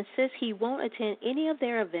and insists he won't attend any of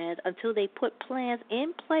their events until they put plans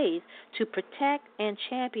in place to protect and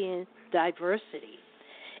champion diversity.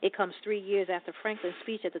 It comes 3 years after Franklin's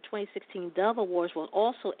speech at the 2016 Dove Awards was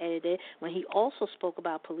also edited, when he also spoke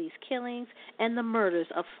about police killings and the murders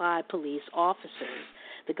of 5 police officers.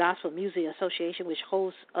 The Gospel Music Association, which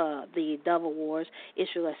hosts the Dove Awards,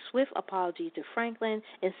 issued a swift apology to Franklin,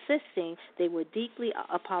 insisting they were deeply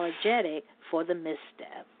apologetic for the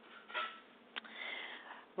misstep.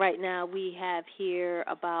 Right now, we have here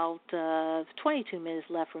about 22 minutes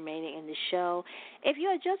left remaining in the show. If you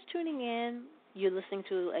are just tuning in, you're listening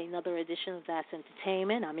to another edition of That's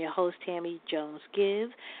Entertainment. I'm your host, Tammy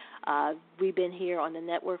Jones-Gibbs. We've been here on the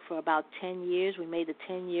network for about 10 years. We made the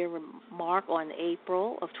 10-year mark on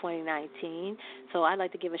April of 2019. So I'd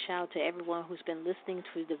like to give a shout out to everyone who's been listening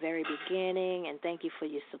to the very beginning, and thank you for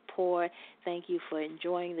your support. Thank you for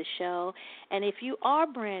enjoying the show. And if you are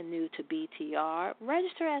brand new to BTR,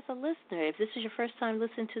 register as a listener. If this is your first time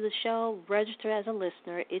listening to the show, register as a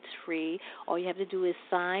listener. It's free. All you have to do is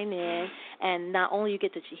sign in, and not only you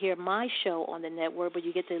get to hear my show on the network, but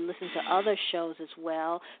you get to listen to other shows as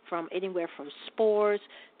well, from anywhere from sports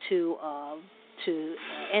to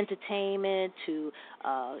entertainment to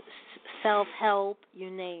self-help, you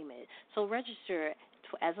name it. So register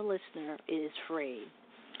as a listener. It is free.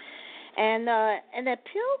 And an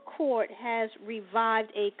appeal court has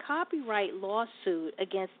revived a copyright lawsuit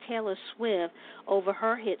against Taylor Swift over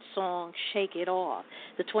her hit song, Shake It Off.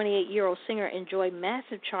 The 28-year-old singer enjoyed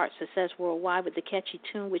massive chart success worldwide with the catchy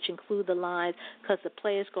tune, which include the lines, "'Cause the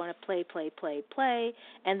player's going to play, play, play, play,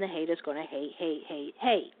 and the hater's going to hate, hate, hate,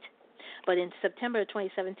 hate." But in September of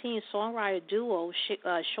 2017, songwriter duo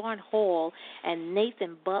Sean Hall and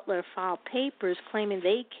Nathan Butler filed papers claiming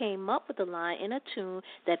they came up with the line in a tune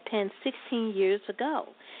that penned 16 years ago.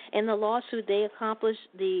 In the lawsuit, the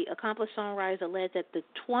accomplished songwriters allege that the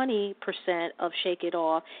 20% of Shake It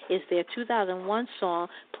Off is their 2001 song,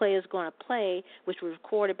 Players Gonna Play, which was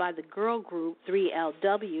recorded by the girl group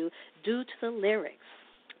 3LW, due to the lyrics.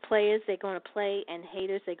 Players they're going to play and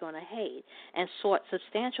haters they're going to hate, and sought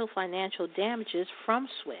substantial financial damages from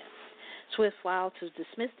Swift. Swift filed to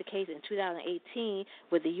dismiss the case in 2018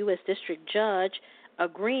 with the U.S. District Judge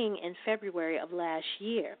agreeing in February of last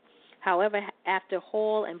year. However, after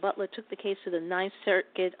Hall and Butler took the case to the Ninth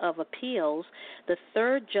Circuit of Appeals, the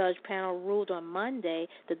third judge panel ruled on Monday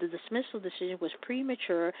that the dismissal decision was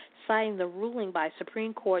premature, citing the ruling by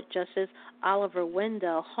Supreme Court Justice Oliver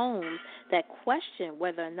Wendell Holmes that questioned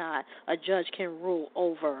whether or not a judge can rule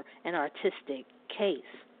over an artistic case.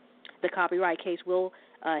 The copyright case will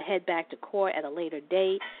head back to court at a later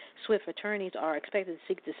date. Swift attorneys are expected to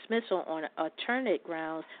seek dismissal on alternate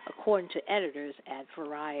grounds, according to editors at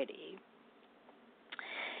Variety.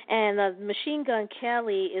 And Machine Gun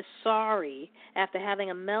Kelly is sorry after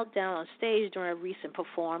having a meltdown on stage during a recent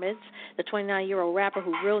performance. The 29-year-old rapper,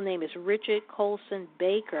 whose real name is Richard Colson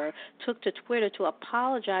Baker, took to Twitter to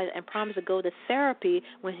apologize and promise to go to therapy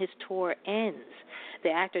when his tour ends.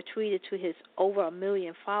 The actor tweeted to his over 1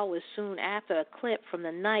 million followers soon after a clip from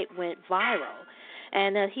the night went viral.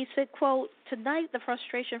 And he said, quote, "Tonight the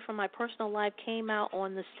frustration from my personal life came out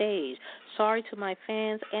on the stage. Sorry to my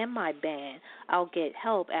fans and my band. I'll get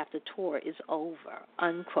help after tour is over,"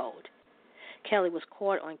 unquote. Kelly was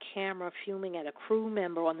caught on camera fuming at a crew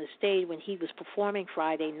member on the stage when he was performing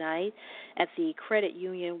Friday night at the Credit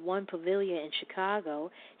Union One Pavilion in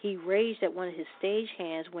Chicago. He raged at one of his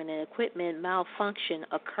stagehands when an equipment malfunction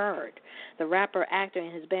occurred. The rapper, actor,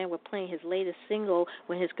 and his band were playing his latest single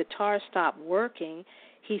when his guitar stopped working.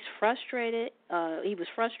 He was frustrated.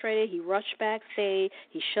 He rushed backstage.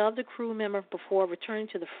 He shoved a crew member before returning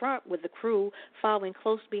to the front with the crew following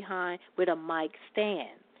close behind with a mic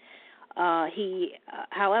stand.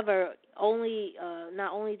 However,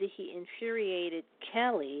 not only did he infuriated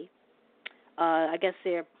Kelly, I guess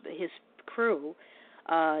his crew,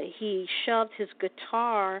 he shoved his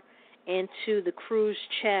guitar into the crew's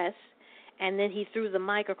chest, and then he threw the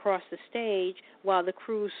mic across the stage while the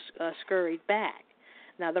crew scurried back.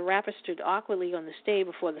 Now, the rapper stood awkwardly on the stage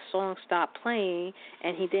before the song stopped playing,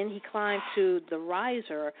 and he climbed to the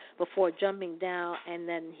riser before jumping down, and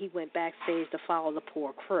then he went backstage to follow the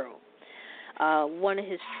poor crew. One of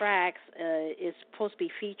his tracks is supposed to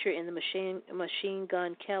be featured in the Machine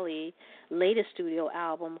Gun Kelly latest studio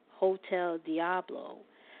album, Hotel Diablo.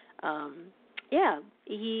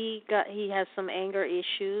 He has some anger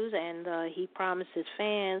issues, and he promised his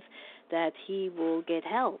fans that he will get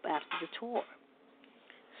help after the tour.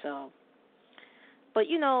 So, but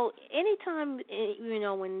anytime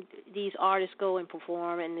when these artists go and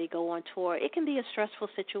perform and they go on tour, it can be a stressful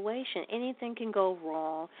situation. Anything can go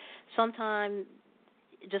wrong. Sometimes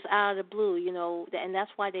just out of the blue, and that's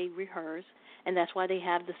why they rehearse, and that's why they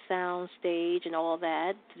have the sound stage and all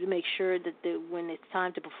that to make sure that when it's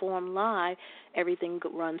time to perform live, everything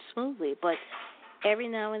runs smoothly. But every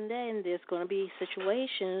now and then, there's going to be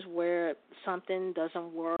situations where something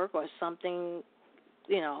doesn't work or something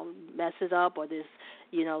messes up, or this,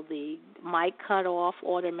 the mic cut off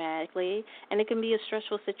automatically, and it can be a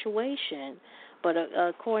stressful situation. But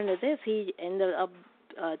according to this, he ended up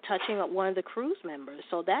touching up one of the crew's members,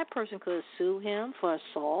 so that person could sue him for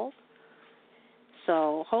assault.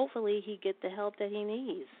 So hopefully he get the help that he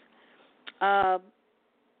needs. Liam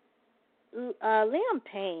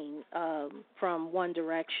Payne from One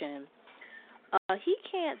Direction, he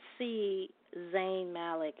can't see Zayn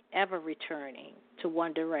Malik ever returning to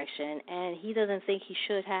One Direction, and he doesn't think he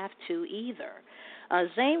should have to either.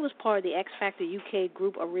 Zayn was part of the X Factor UK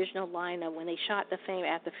group original lineup when they shot to fame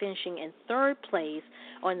after finishing in third place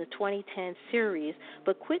on the 2010 series,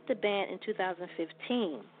 but quit the band in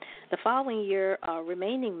 2015. The following year,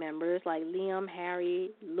 remaining members like Liam,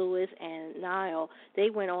 Harry, Lewis, and Niall, they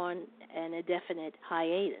went on an indefinite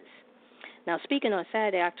hiatus. Now, speaking on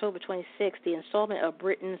Saturday, October 26th, the installment of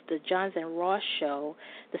Britain's The Jonathan Ross Show,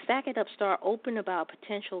 the Stack It Up star opened about a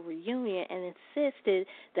potential reunion and insisted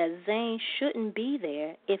that Zayn shouldn't be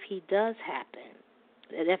there if it does happen.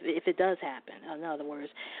 In other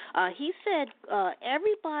words. He said,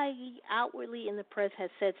 everybody outwardly in the press has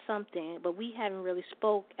said something, but we haven't really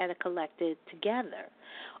spoke at a collective together.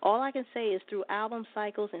 All I can say is through album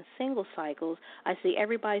cycles and single cycles, I see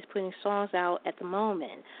everybody's putting songs out at the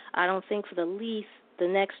moment. I don't think for the least the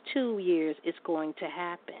next 2 years it's going to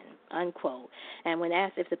happen. unquote. And when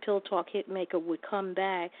asked if the Pill Talk hitmaker would come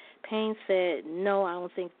back, Payne said, no, I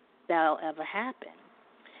don't think that'll ever happen.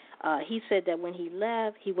 He said that when he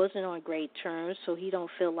left, he wasn't on great terms, so he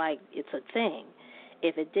don't feel like it's a thing.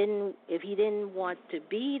 If he didn't want to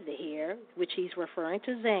be here, which he's referring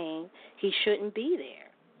to Zane, he shouldn't be there,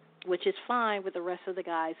 which is fine with the rest of the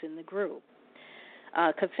guys in the group.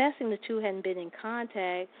 Confessing the two hadn't been in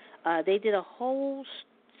contact, they did a whole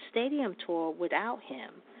stadium tour without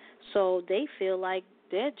him. So they feel like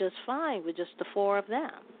they're just fine with just the four of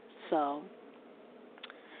them. So,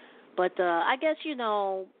 but I guess,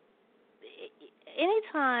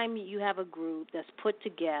 anytime you have a group that's put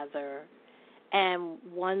together and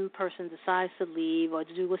one person decides to leave or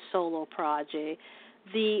to do a solo project,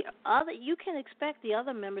 you can expect the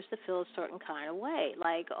other members to feel a certain kind of way.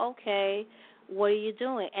 Like, okay, what are you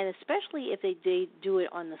doing? And especially if they do it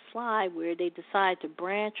on the fly, where they decide to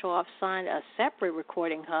branch off, sign a separate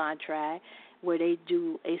recording contract where they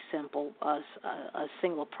do a single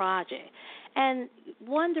project. And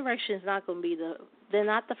One Direction is not going to be they're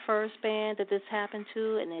not the first band that this happened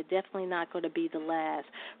to, and they're definitely not going to be the last.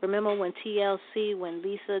 Remember when TLC, when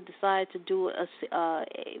Lisa decided to do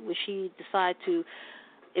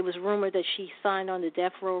it was rumored that she signed on to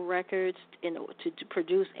Death Row Records to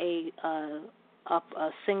produce a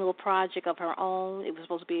single project of her own. It was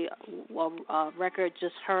supposed to be a record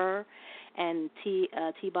just her, and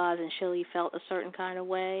T-Boz and Shirley felt a certain kind of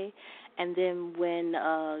way. And then when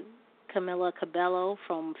Camila Cabello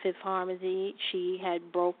from Fifth Harmony, she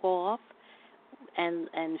had broke off, and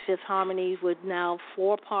Fifth Harmony was now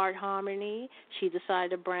 4-part harmony. She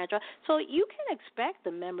decided to branch off. So you can expect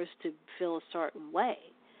the members to feel a certain way,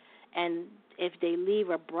 and if they leave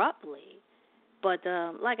abruptly. But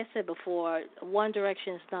like I said before, One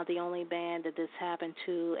Direction is not the only band that this happened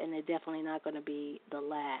to, and they're definitely not going to be the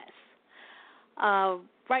last.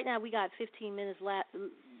 Right now we got 15 minutes left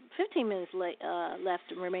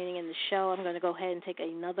remaining in the show. I'm going to go ahead and take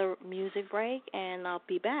another music break, and I'll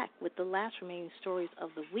be back with the last remaining stories of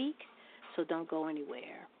the week, so don't go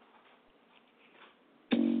anywhere.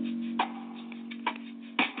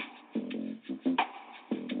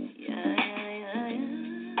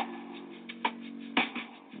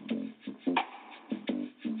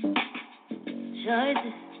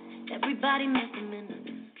 Choices, everybody makes them, and the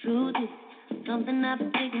truth is something I've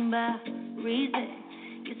been thinking about. Reason,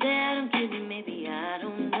 you say I don't give you, maybe I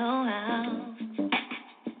don't know how.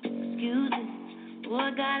 Excuses, oh,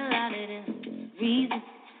 I got a lot of them. Reasons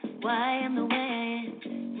why I am the way I am.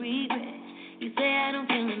 Regret, you say I don't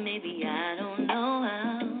feel it, maybe I don't know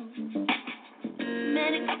how.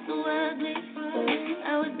 Man, it got so ugly.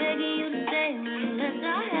 I was begging you to stay when you left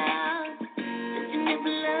our house. That you never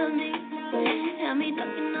loved me. Had me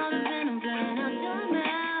talking all the venom flying out your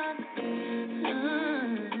mouth.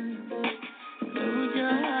 Close your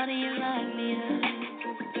heart and you lock me up.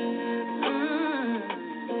 Took your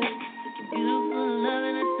beautiful love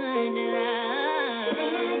and I turned it out.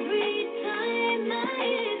 Every time I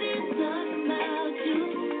hear this talk about you,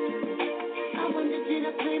 I wonder, did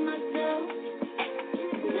I play myself?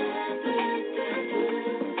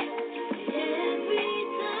 Every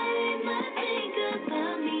time I think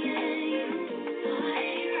about me and you,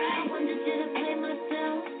 I wonder, did I play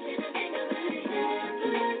myself?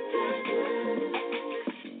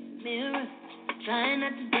 Mirror, trying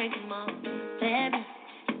not to break them all. Fabric,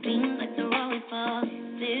 seems like they're always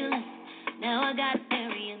falling. Feeling, now I gotta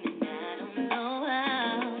bury them and I don't know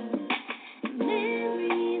how.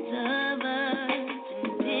 Memories of us in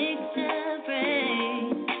picture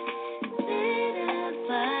frames. Set a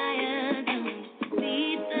fire, don't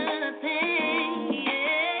sleep the pain.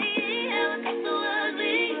 Yeah, I was so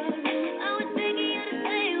ugly. I was begging you to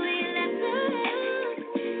stay when you left the house.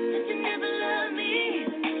 That you never loved me.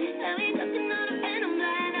 Tell me nothing out of venom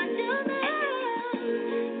lying out your mouth.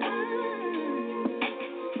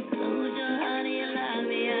 Close your heart and you lock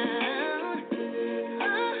me out.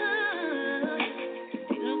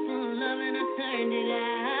 Beautiful love and I turned it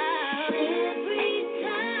out. Every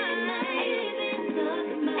time I even talk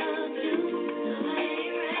about you,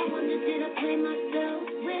 I wonder, did I play myself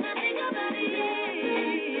when I think about it?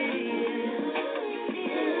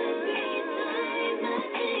 Every time I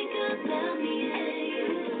think about me and you,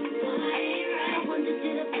 I wonder,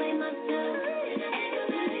 did I play myself?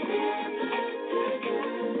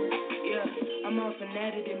 Yeah, I'm often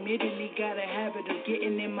at it, admittedly got a habit of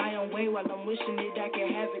getting in my own way while I'm wishing that I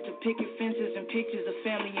could have it. To picket fences and pictures of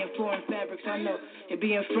family and foreign fabrics. I know it'd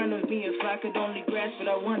be in front of me if I could only grasp what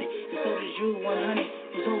I wanted. And so did you, 100.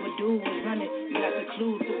 Was overdue, was running. You got the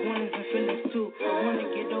clues, the warnings and feelings too. I wanna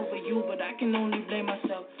get over you, but I can only blame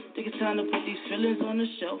myself. Think it's time to put these feelings on the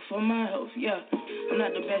shelf for my health, yeah. I'm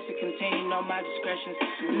not the best at containing all my discretions.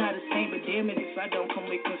 I'm not a saint, but damn it if I don't come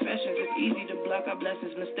with confessions. It's easy to block our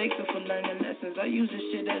blessings. Mistakes are for learning lessons. I use this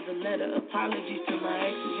shit as a letter. Apologies to my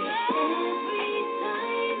exes, yeah. Every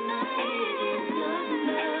time I hear you talk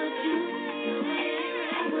about you,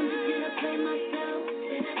 I wonder did I play myself?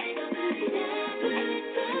 Every time I think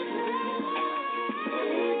about you,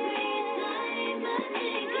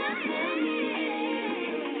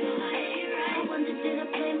 I wonder did I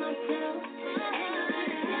play myself?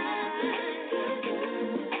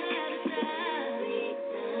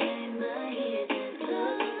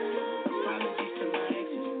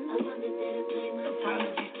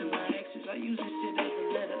 Apologies to my exes. I use this shit as a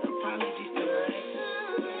letter. Apologies to my exes.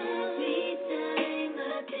 Every time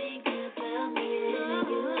I think about me and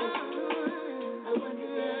you, I wonder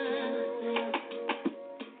did I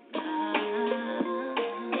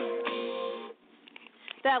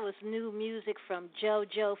That was new music from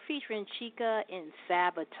JoJo featuring Chica in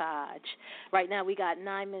Sabotage. Right now we got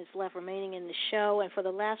 9 minutes left remaining in the show, and for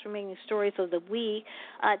the last remaining stories of the week,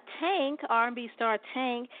 Tank, R&B star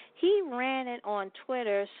Tank, he ran it on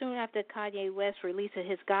Twitter soon after Kanye West released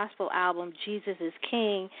his gospel album Jesus is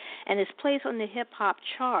King and is placed on the hip-hop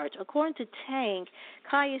charts. According to Tank,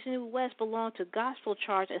 Kanye's new West belonged to gospel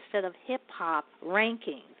charts instead of hip-hop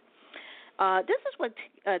rankings. This is what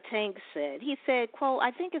Tank said. He said, quote, I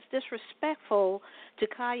think it's disrespectful to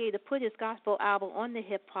Kanye to put his gospel album on the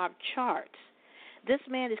hip-hop charts. This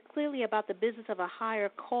man is clearly about the business of a higher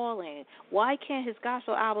calling. Why can't his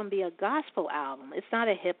gospel album be a gospel album? It's not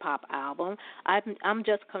a hip-hop album. I'm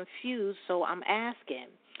just confused, so I'm asking.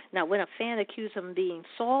 Now, when a fan accused him of being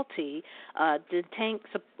salty, the Tank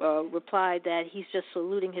replied that he's just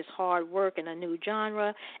saluting his hard work in a new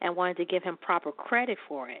genre and wanted to give him proper credit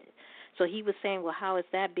for it. So he was saying, well, how is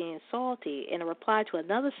that being salty? In a reply to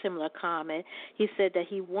another similar comment, he said that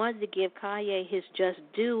he wanted to give Kanye his just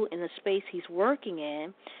due in the space he's working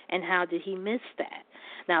in, and how did he miss that?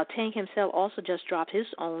 Now, Tank himself also just dropped his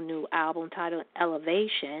own new album titled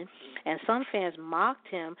Elevation, and some fans mocked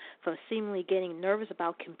him for seemingly getting nervous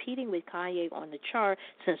about competing with Kanye on the chart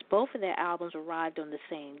since both of their albums arrived on the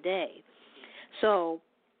same day. So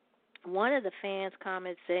one of the fans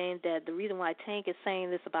commented saying that the reason why Tank is saying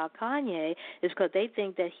this about Kanye is because they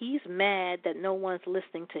think that he's mad that no one's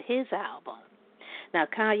listening to his album. Now,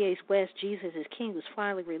 Kanye's West Jesus is King was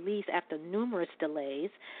finally released after numerous delays.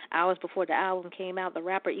 Hours before the album came out, the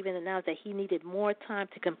rapper even announced that he needed more time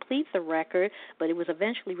to complete the record, but it was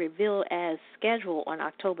eventually revealed as scheduled on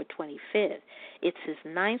October 25th. It's his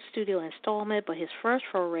 9th studio installment, but his first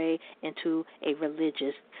foray into a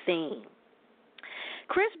religious theme.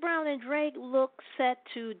 Chris Brown and Drake look set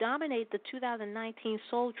to dominate the 2019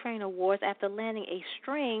 Soul Train Awards after landing a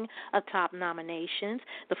string of top nominations.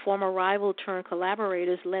 The former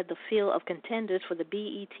rival-turned-collaborators led the field of contenders for the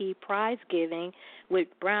BET prize giving, with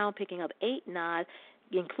Brown picking up 8 nods,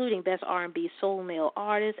 including Best R&B Soul Male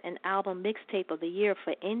Artist and Album Mixtape of the Year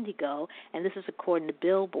for Indigo, and this is according to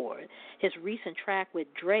Billboard. His recent track with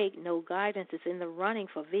Drake, No Guidance, is in the running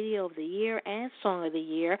for Video of the Year and Song of the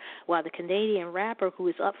Year, while the Canadian rapper, who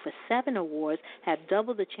is up for 7 awards, had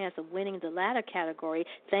double the chance of winning the latter category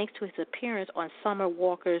thanks to his appearance on Summer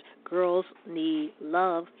Walker's Girls Need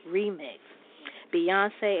Love remix.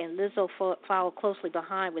 Beyonce and Lizzo followed closely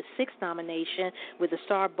behind with 6 nominations, with the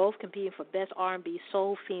star both competing for Best R&B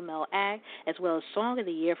Soul Female Act as well as Song of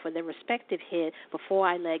the Year for their respective hit Before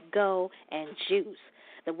I Let Go and Juice.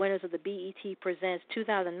 The winners of the BET Presents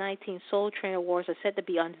 2019 Soul Train Awards are set to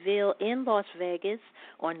be unveiled in Las Vegas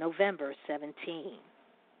on November 17.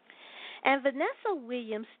 And Vanessa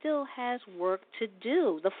Williams still has work to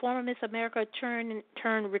do. The former Miss America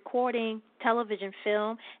turned recording, television,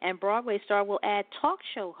 film, and Broadway star will add talk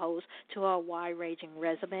show host to her wide-ranging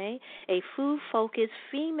resume. A food-focused,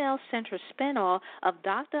 female-centered spinoff of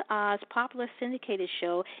Dr. Oz's popular syndicated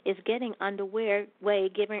show is getting underway,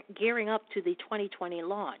 gearing up to the 2020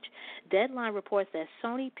 launch. Deadline reports that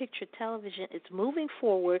Sony Picture Television is moving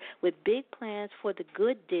forward with big plans for The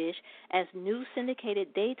Good Dish as new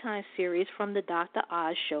syndicated daytime series from the Dr.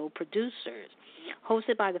 Oz show producers.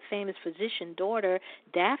 Hosted by the famous physician daughter,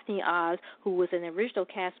 Daphne Oz, who was an original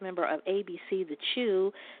cast member of ABC The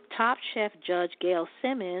Chew, top chef judge Gail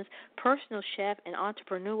Simmons, personal chef and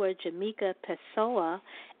entrepreneur Jamaica Pessoa,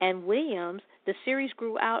 and Williams, the series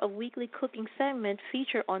grew out of weekly cooking segments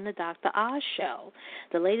featured on the Dr. Oz show.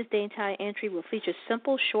 The latest daytime entry will feature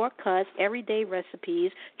simple shortcuts, everyday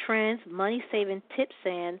recipes, trends, money-saving tips,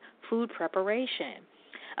 and food preparation.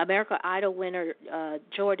 American Idol winner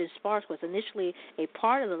Jordan Sparks was initially a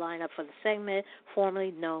part of the lineup for the segment,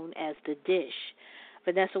 formerly known as The Dish.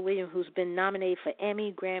 Vanessa Williams, who's been nominated for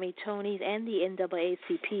Emmy, Grammy, Tonys, and the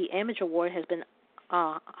NAACP Image Award, has been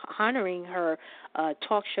honoring her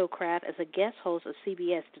talk show craft as a guest host of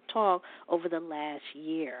CBS The Talk over the last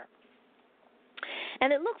year.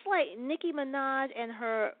 And it looks like Nicki Minaj and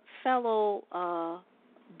her fellow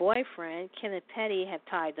boyfriend, Kenneth Petty, have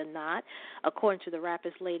tied the knot, according to the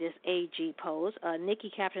rapper's latest AG post. Nicki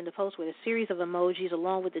captioned the post with a series of emojis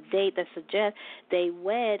along with the date that suggests they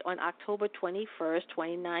wed on October 21st,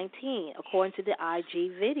 2019, according to the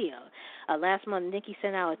IG video. Last month, Nicki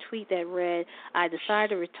sent out a tweet that read, "I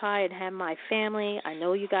decided to retire and have my family. I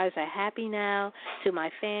know you guys are happy now. To my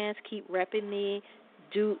fans, keep repping me.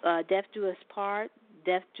 Death do us part.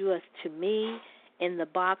 Death do us to me. In the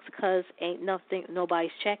box, cause ain't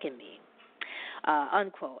nobody's checking me,"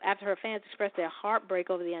 unquote. After her fans expressed their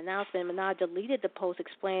heartbreak over the announcement, Minaj deleted the post,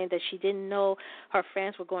 explaining that she didn't know her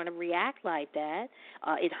fans were going to react like that.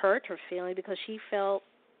 It hurt her feeling because she felt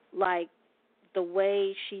like the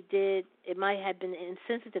way she did, it might have been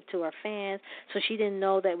insensitive to her fans, so she didn't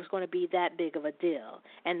know that it was going to be that big of a deal,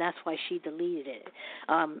 and that's why she deleted it.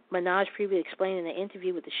 Minaj previously explained in an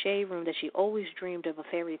interview with the Shade Room that she always dreamed of a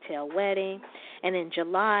fairy tale wedding, and in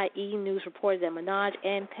July, E! News reported that Minaj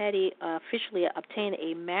and Petty officially obtained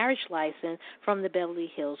a marriage license from the Beverly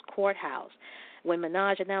Hills courthouse. When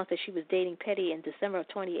Minaj announced that she was dating Petty in December of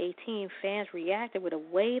 2018, fans reacted with a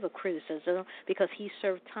wave of criticism because he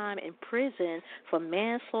served time in prison for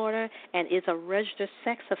manslaughter and is a registered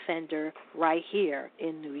sex offender right here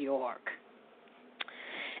in New York.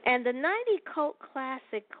 And the 90 cult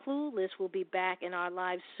classic Clueless will be back in our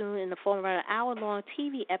lives soon in the form of an hour-long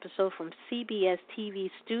TV episode from CBS TV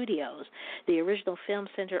Studios. The original film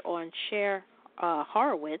centered on Cher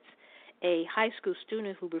Horowitz, a high school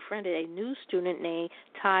student who befriended a new student named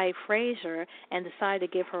Ty Fraser and decided to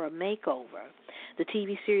give her a makeover. The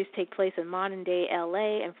TV series takes place in modern-day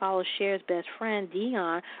L.A. and follows Cher's best friend,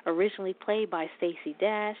 Dion, originally played by Stacey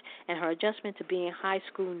Dash, and her adjustment to being high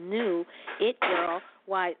school new it girl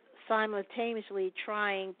while simultaneously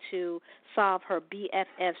trying to solve her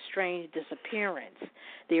BFF's strange disappearance.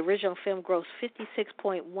 The original film grossed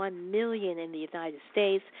 $56.1 million in the United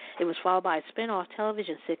States. It was followed by a spin-off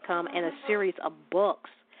television sitcom and a series of books.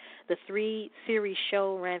 The three-series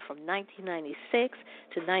show ran from 1996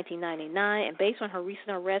 to 1999, and based on her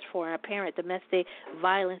recent arrest for an apparent domestic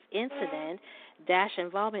violence incident, Dash's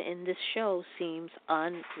involvement in this show seems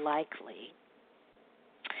unlikely.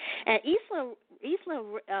 And Issa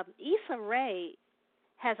Rae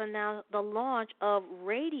has announced the launch of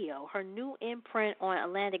Radio, her new imprint on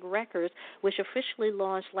Atlantic Records, which officially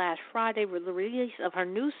launched last Friday with the release of her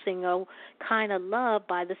new single, Kinda Love,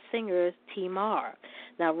 by the singer T-Mar.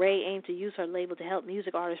 Now, Rae aimed to use her label to help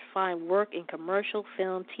music artists find work in commercial,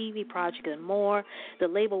 film, TV projects, and more. The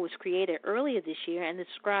label was created earlier this year and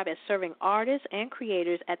described as serving artists and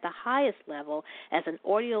creators at the highest level as an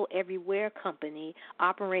audio everywhere company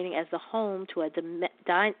operating as the home to a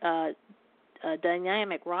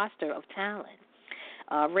dynamic roster of talent.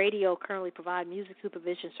 Radio currently provides music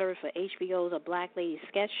supervision service for HBO's A Black Lady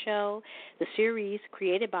sketch show. The series,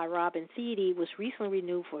 created by Robin Thede, was recently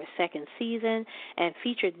renewed for a second season and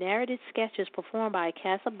featured narrated sketches performed by a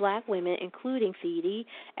cast of black women, including Thede,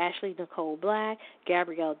 Ashley Nicole Black,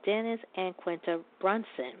 Gabrielle Dennis, and Quinta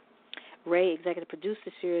Brunson. Rae executive produced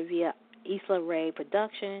the series via Issa Rae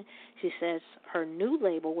Production. She says her new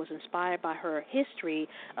label was inspired by her history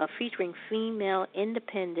of featuring female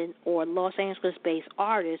independent or Los Angeles-based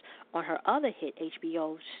artists on her other hit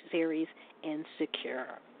HBO series,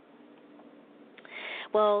 Insecure.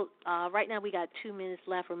 Well, right now we got 2 minutes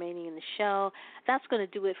left remaining in the show. That's going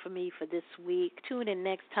to do it for me for this week. Tune in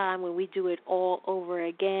next time when we do it all over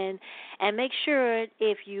again. And make sure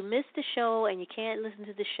if you missed the show and you can't listen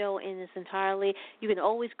to the show in its entirety, you can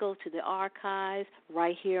always go to the archives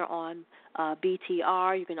right here on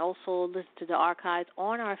BTR. You can also listen to the archives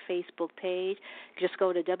on our Facebook page. Just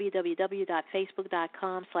go to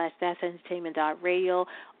www.facebook.com/that'sentertainment.radio.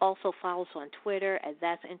 Also follow us on Twitter at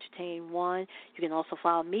that'sentertain1. You can also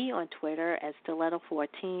follow me on Twitter at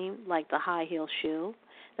Stiletto14, like the high heel shoe.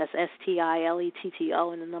 That's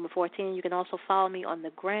STILETTO and the number 14. You can also follow me on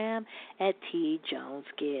the gram at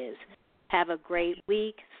TJonesGives. Have a great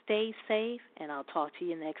week. Stay safe, and I'll talk to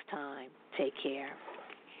you next time. Take care.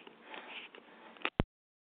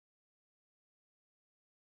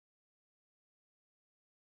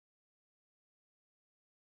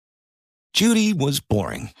 Judy was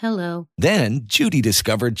boring. Hello. Then Judy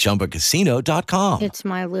discovered ChumbaCasino.com. It's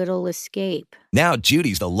my little escape. Now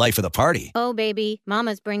Judy's the life of the party. Oh, baby,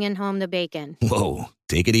 mama's bringing home the bacon. Whoa,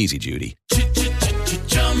 take it easy, Judy.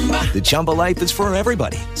 The Chumba life is for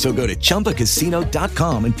everybody. So go to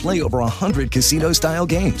ChumbaCasino.com and play over 100 casino-style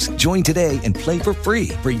games. Join today and play for free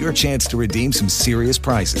for your chance to redeem some serious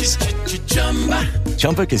prizes.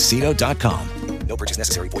 ChumbaCasino.com. No purchase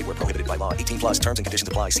necessary. Void where prohibited by law. 18+ terms and conditions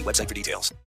apply. See website for details.